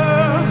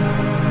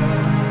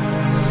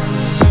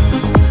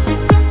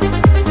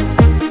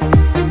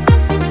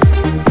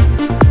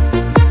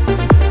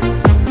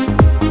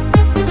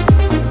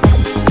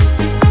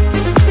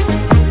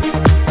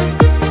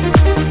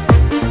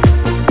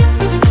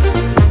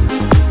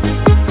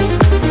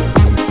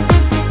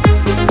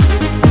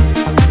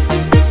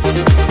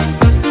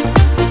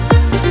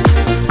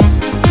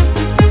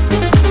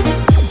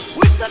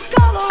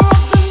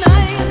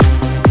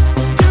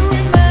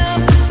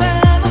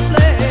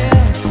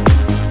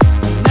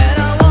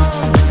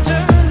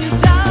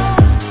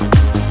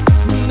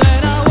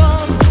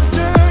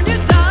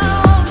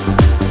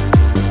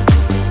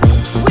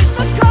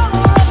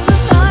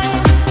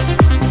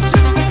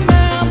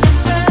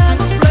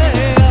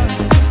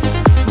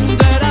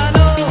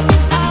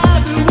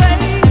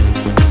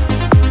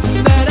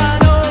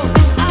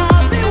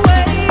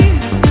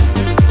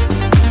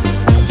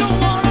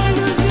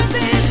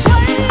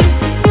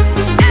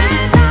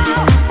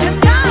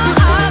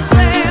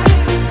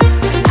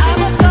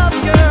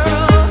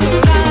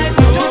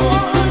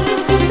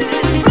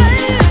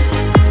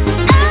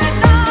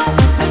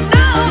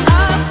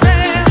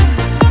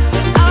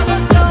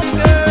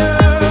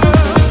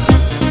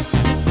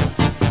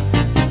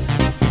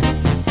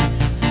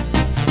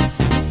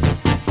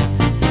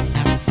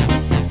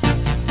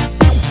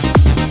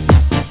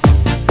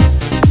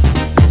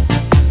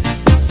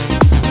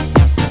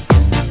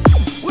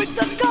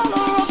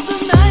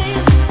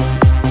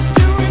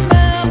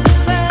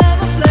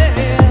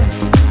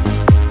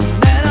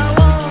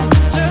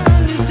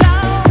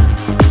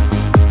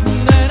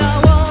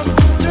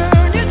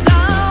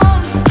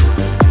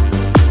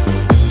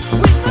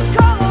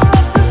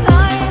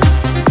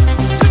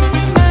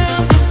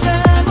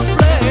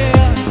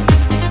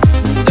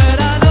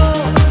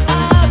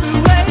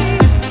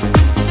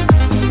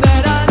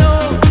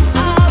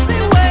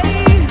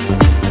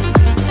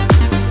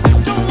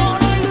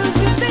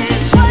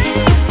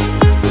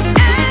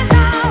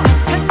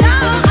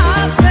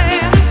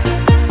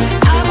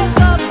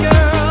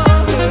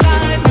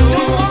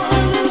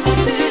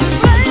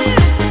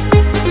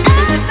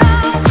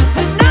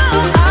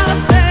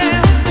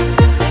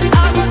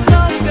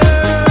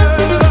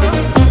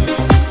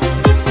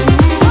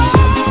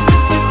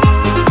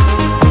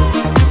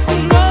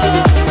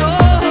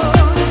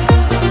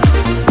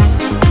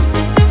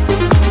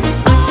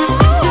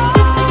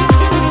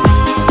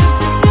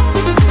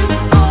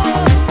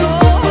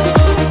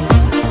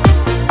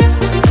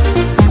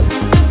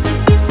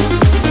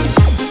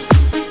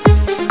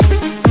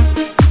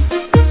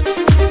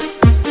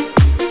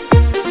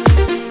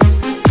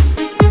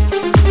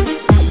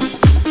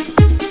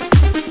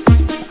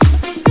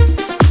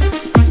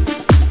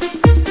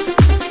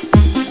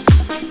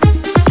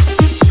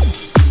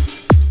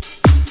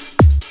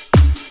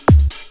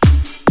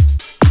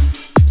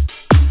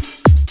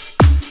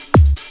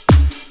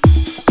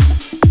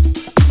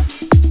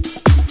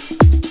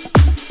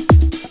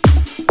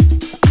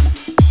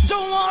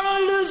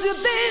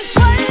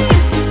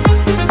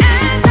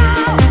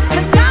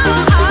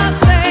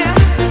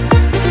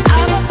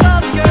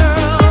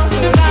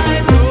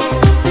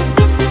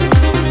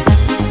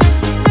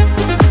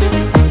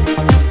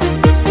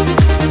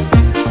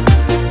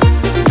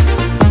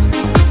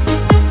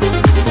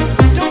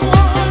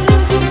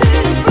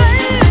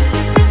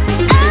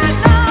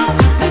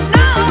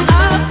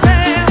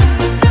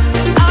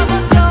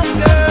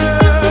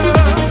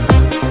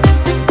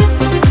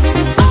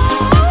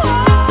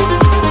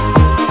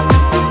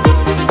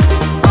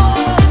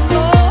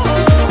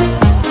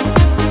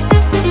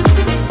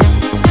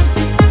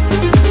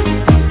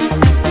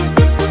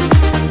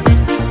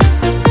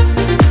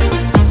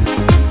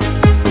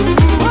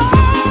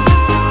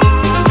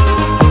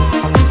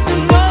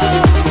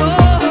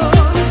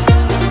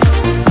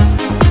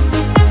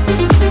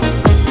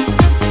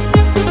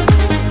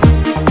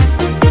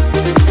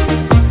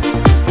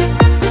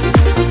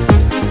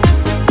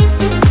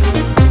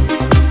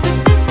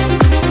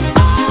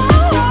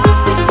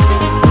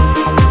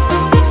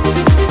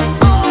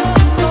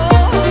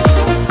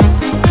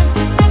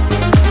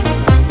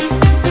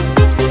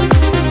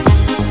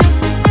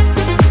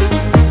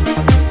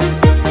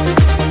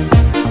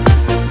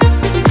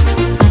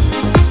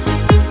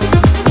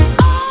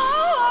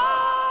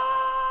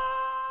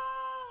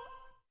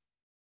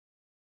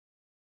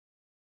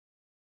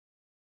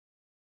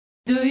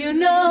 Do you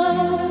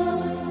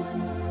know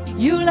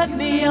you led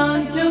me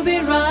on to be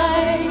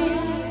right?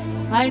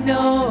 I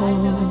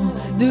know.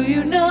 Do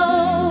you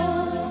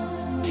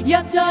know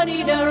you're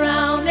turning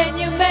around and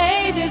you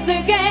made this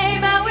a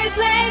game I will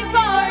play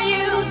for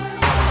you?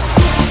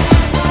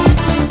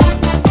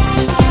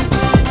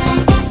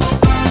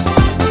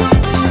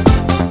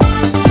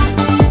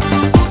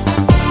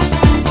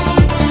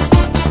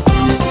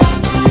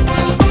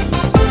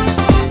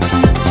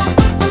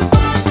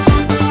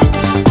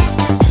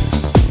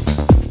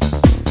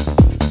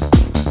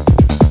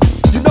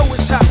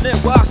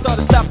 Well, I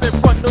started slapping in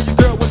front, know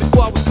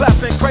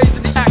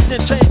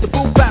crashing, change the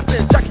boom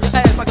bapping, jacking your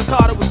ass like a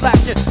car that was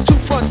lacking. Two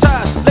front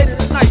tires, late in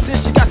the night,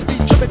 since you got to be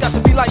tripping, got to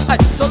be like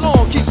ice. So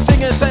long, keep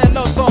singing, saying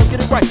love song,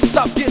 get it right,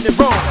 stop getting it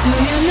wrong. Do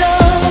you know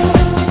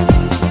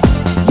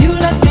you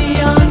let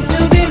me on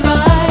to be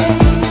right?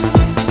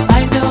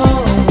 I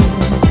know.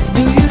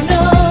 Do you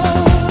know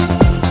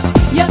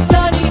you're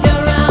turning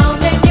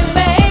around and you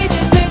made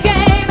this a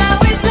game I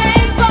will play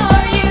for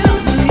you?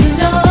 Do you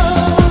know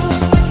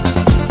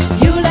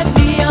you let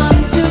me on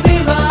to be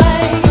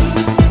right?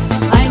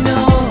 I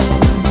know.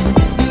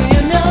 Do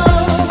you know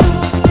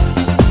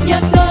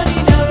you're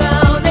turning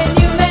around and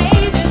you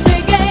made this a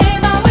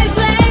game I will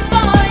play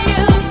for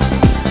you?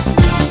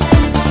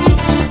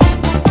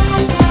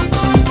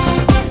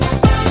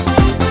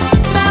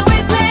 I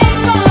will play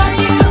for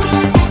you.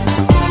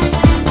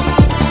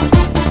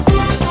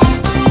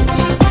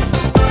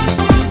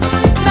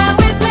 I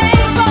will play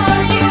for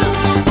you.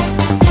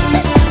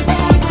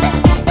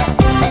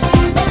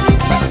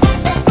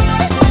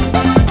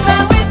 I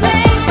will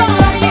play for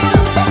you.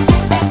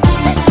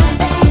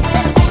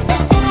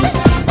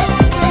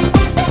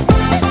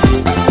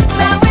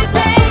 I will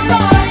play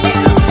for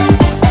you.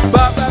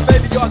 Bye bye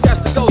baby, y'all got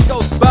to go, go.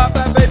 Bye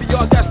bye baby,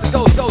 y'all got to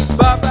go, go.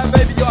 Bye bye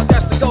baby, y'all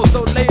got to go. So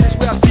ladies,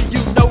 where I see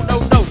you, no, no,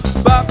 no.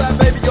 Bye bye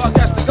baby, y'all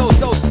got to go,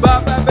 go. Bye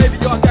bye baby,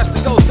 y'all got to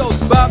go, go.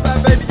 Bye bye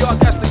baby, y'all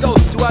got to go.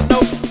 Do I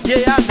know?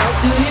 Yeah, I know.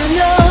 Do you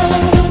know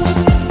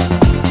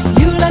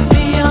you let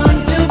me on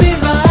to be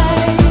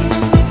right?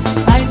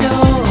 I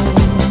know.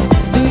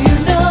 Do you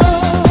know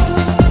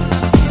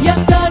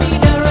you're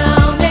turning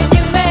around and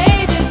you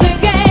made this a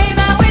game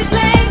I will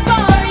play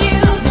for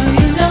you? Do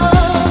you know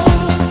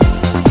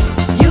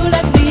you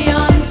let me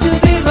on to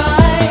be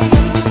right?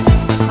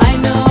 I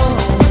know.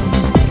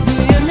 Do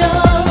you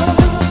know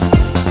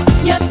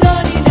you're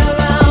turning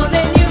around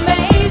and you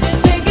made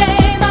this a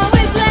game I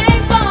will play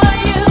for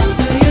you?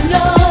 Do you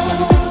know?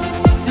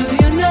 Do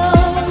you know?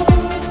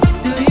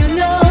 Do you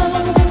know?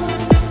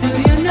 Do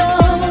you know?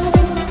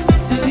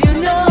 Do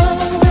you know?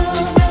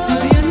 Do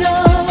you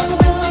know?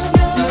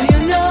 Do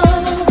you know?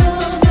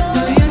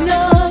 Do you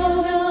know?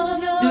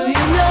 Do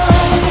you know?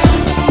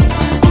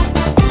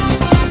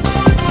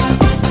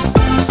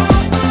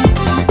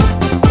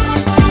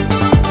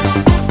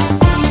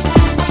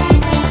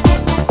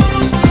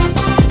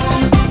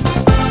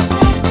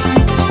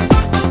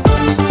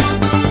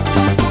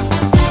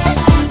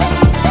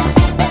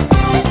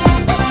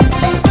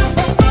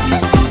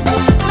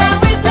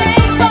 I will play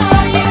for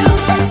you.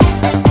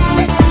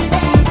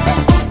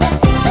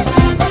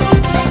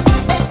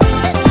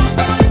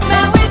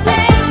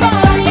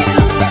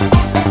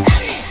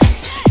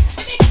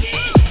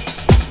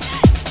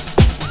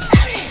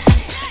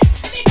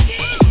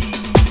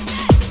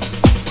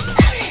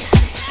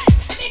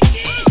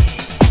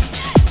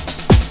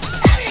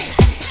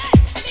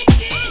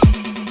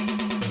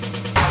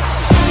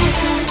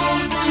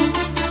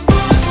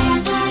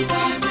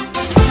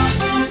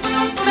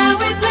 I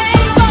will play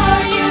for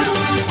you. I will play for you.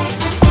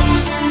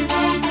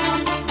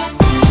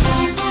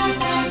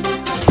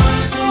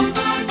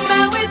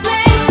 I will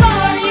play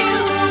for you.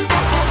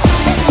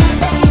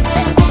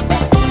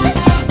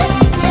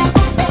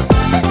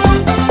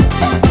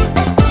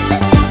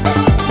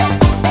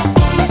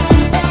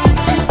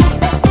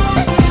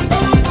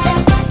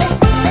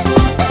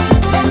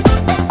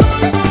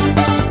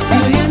 Do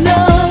you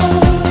know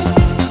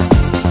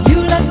you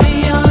let me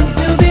on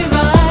to be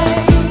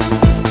right?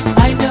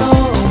 I know.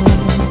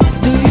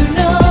 Do you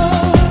know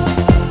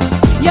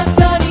you're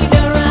turning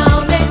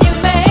around and you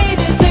made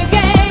this a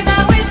game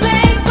I will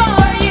play for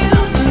you?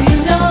 Do you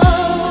know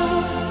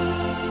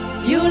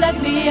you let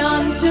me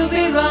on to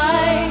be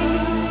right?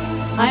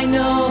 I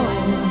know.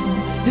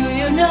 Do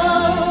you know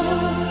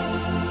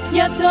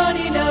you're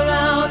turning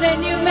around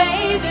and you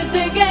made this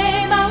a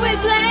game I will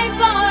play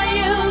for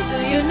you? Do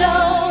you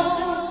know?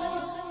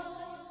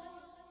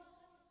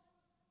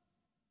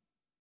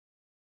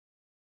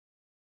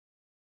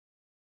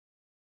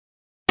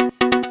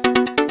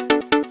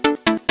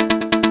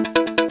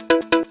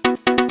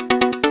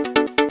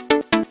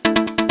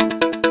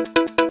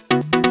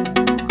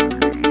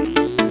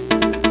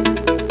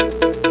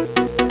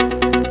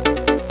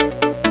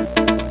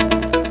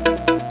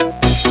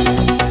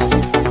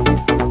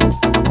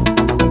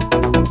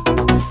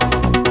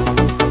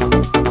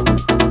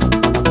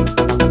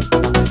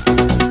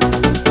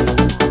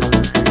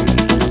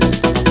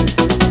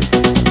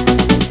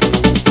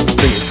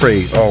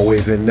 Pray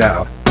always and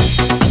now.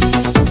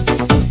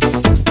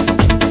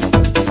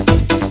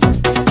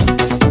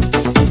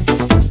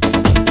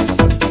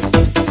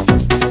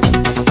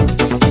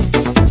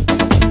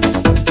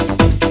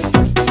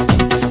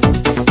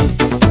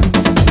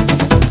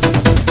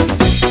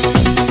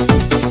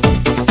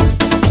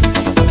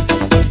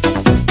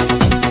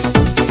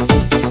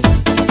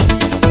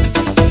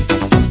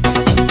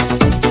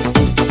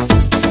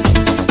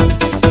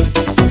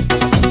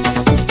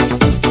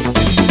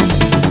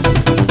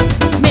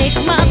 Make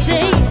my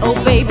day, oh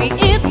baby,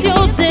 it's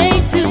your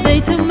day today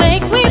to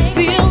make me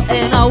feel,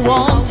 and I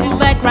want you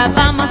back right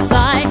by my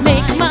side.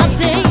 Make my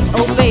day,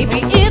 oh baby,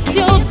 it's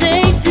your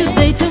day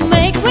today to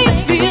make me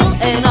feel,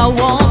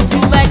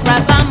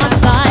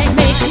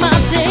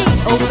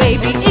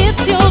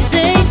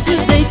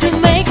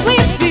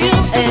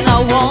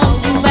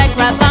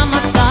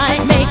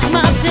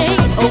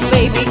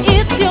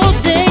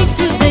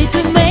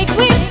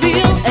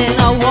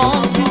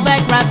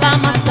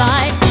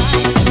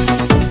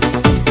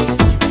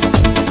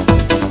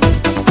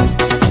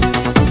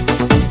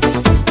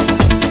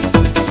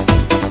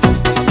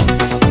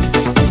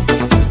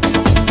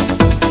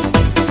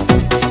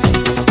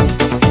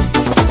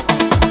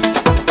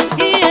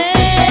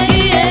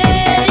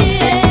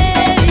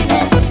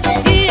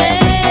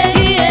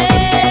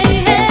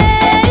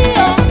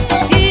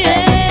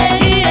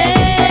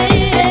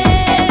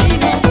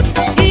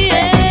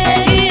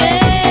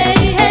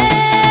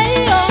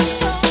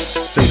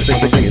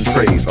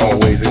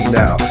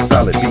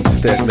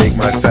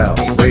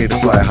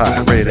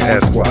 high, ready to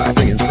ask why.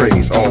 Singing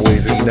praise,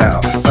 always and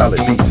now. Solid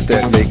beats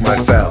that make my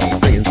sound.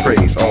 Singing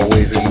praise,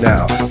 always and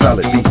now.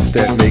 Solid beats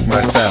that make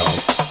my sound.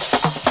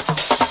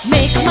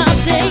 Make my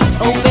day,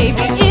 oh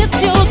baby,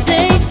 it's your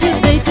day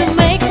today to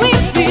make me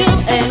feel,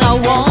 and I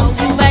want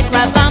you back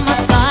right by my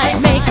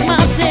side. Make my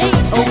day,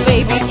 oh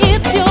baby,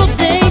 it's your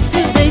day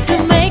today to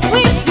make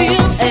me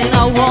feel, and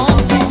I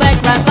want you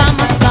back right by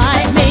my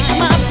side. Make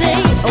my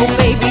day, oh baby, it's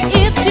your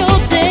day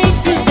today to make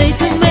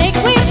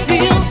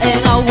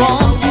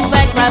me feel, and I want you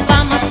back right by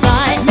my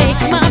side.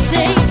 Make my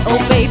day,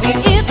 oh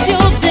baby, it's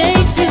your day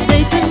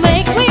today to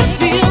make me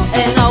feel,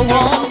 and I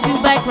want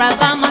you back right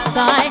by my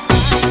side.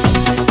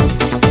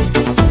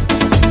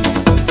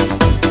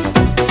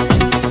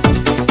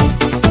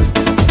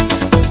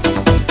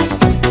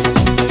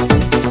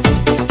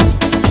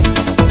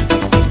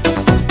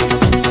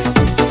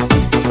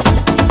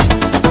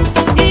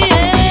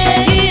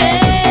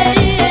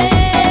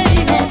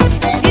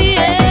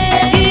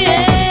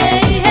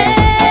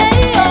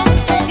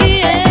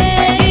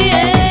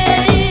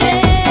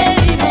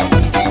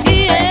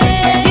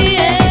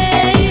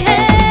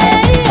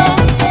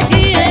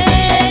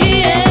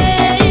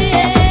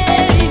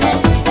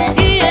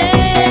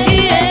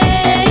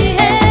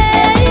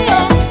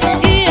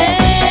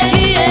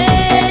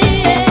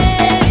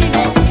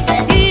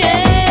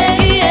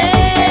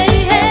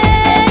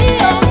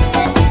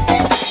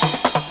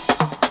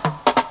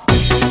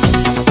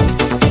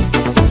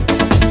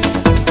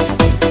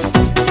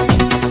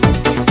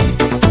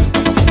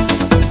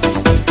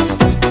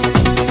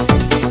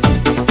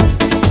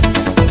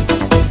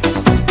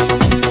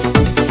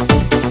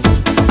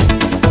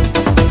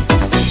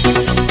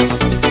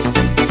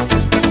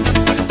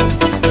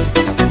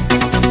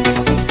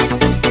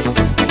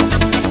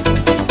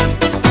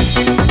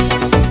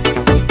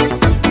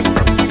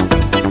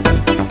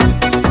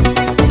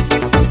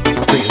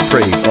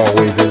 Praise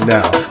always and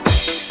now.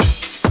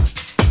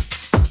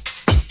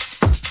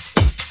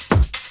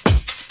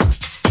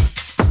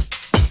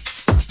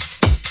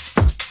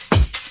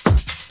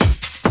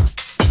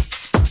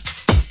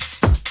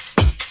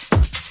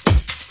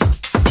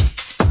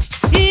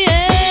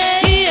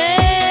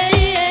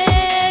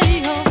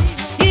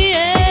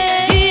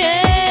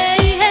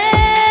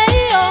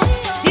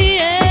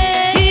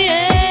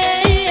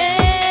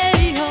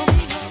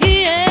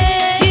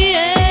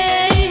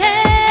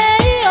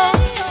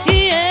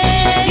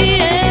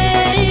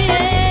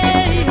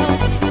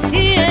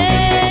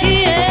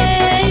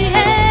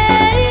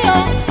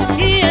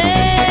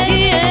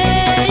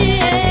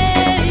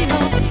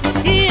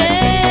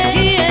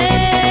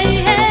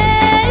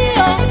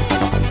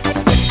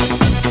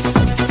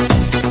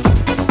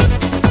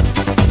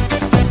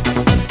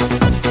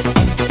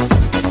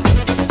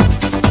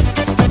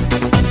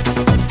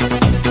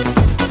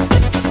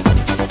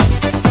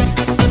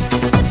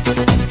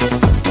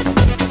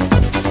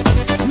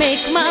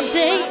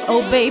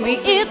 Baby,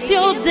 it's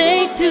your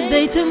day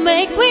today to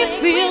make me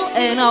feel,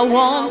 and I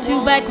want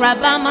you back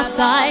right by my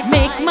side.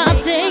 Make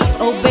my day,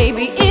 oh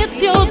baby,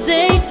 it's your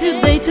day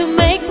today to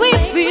make me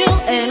feel,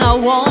 and I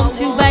want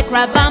you back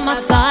right by my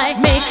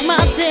side. Make my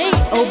day,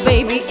 oh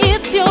baby,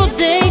 it's your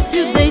day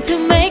today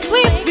to make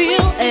me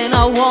feel, and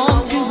I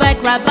want you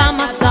back right by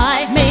my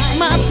side. Make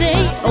my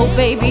day, oh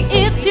baby,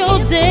 it's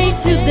your day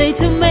today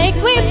to make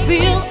me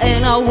feel,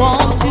 and I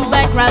want you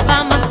back right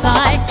by my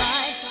side.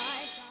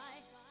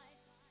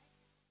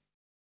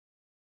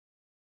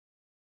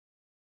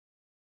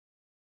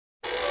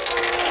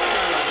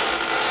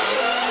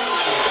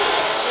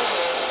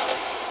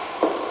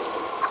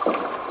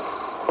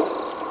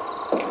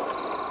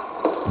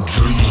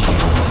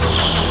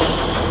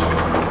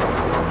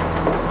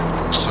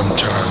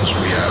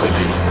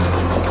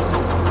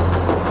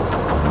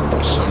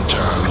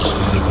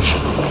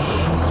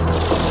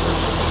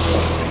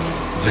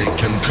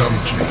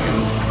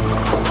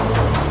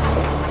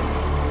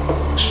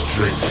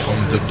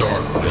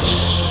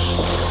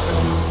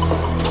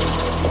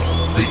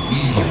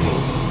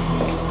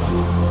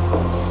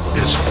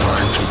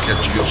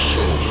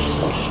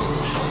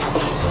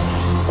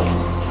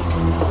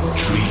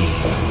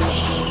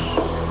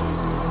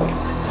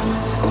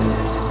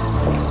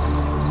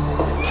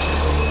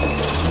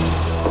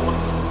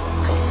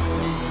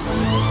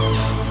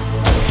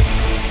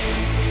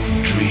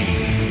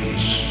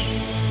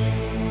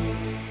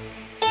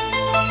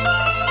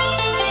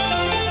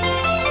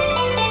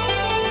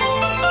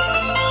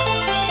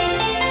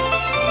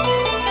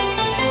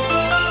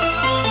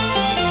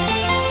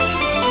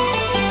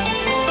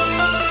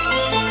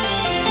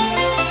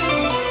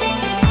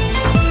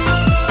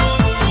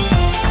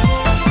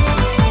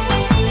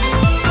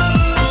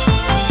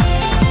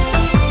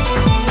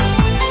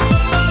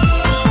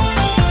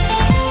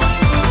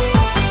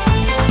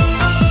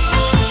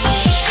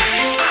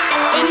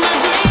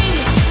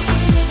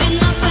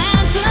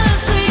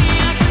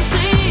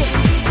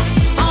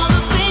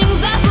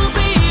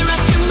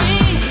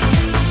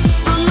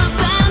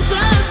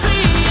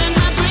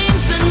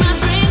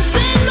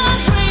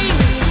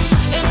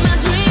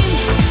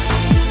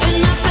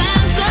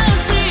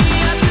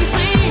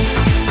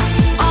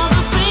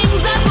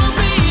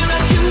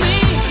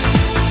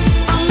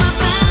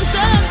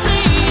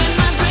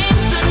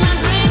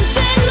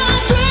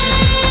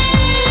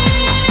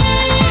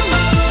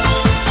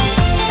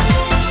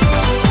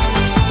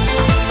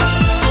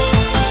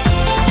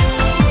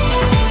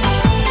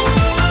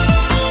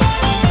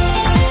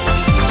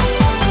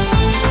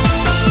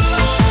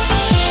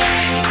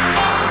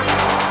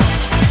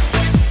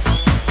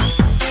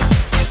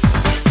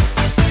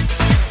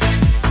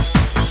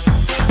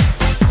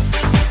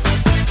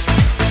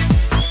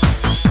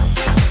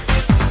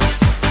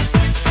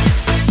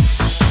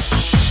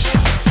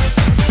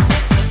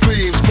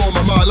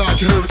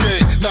 like a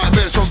hurricane.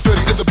 Nightmares from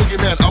 30 in the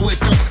boogeyman. I wake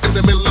up in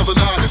the middle of the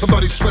night. My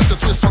body sweats and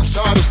twists from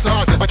side to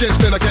side. I can't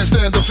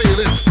stand the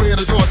feeling. Praying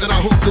to God and I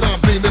hope that I'm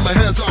dreaming. My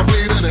hands are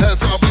bleeding,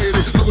 hands are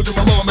bleeding. Looking to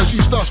my mom and she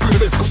starts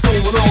screaming. What's going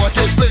on? I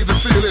can't explain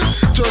this feeling.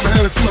 Turn my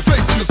hand and see my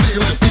face in the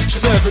ceiling. Each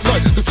and every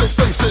night, the same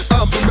faces.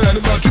 I'm the man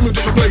in my dreaming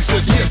different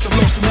places. Yes, I'm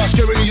lost in my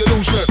scary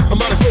illusion. I'm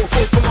out of flow,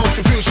 full of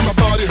confusion. My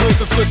body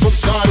hurts and twists from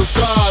side to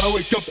side. I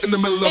wake up in the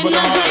middle of the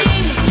night.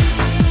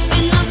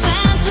 In my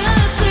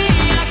fantasy,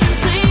 I can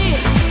see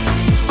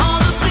all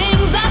the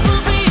things that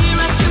will be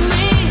rescue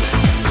me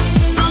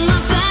from my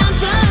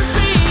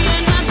fantasy.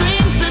 In my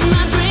dreams, in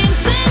my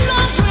dreams, in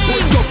my dreams.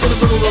 Wake up in the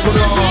middle of the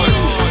night.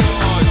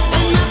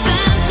 In my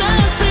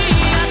fantasy,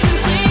 I can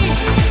see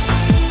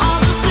all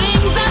the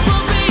things that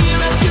will be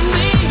rescue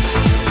me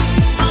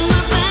from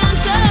my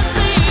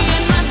fantasy.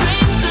 In my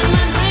dreams, in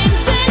my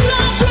dreams, in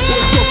my dreams.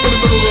 Wake up in the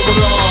middle of the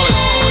night.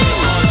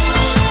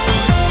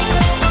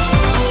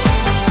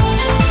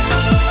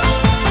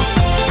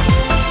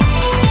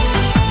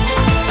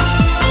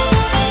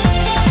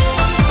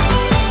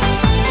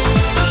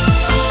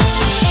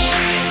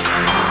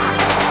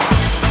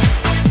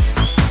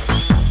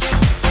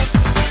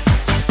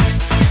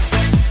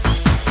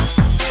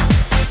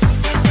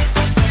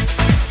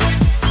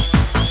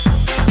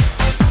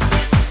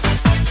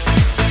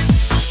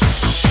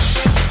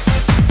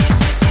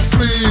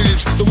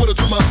 Dreams, the water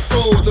to my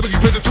soul, the biggie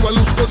prison till I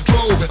lose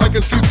control. I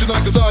can sleep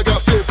tonight cause I got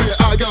fear,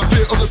 I got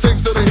fear of the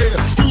things that I hear.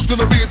 Who's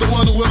gonna be the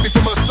one who help me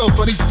for myself?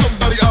 I need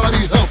somebody, I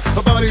need help.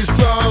 My body's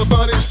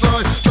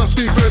fly, trust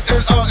me friend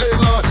and I ain't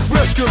lie.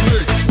 Rescue me,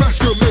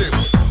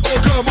 oh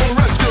come on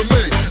rescue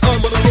me. I'm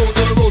on the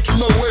road to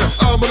nowhere.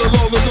 I'm on a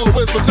long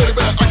way from Série.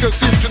 I can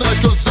sleep tonight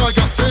cause I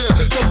got fear.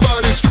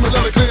 Somebody screaming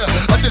loud and clear.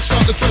 I can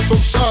shout the twist from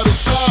side to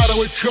side. I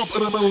wake up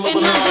in the middle of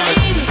the night.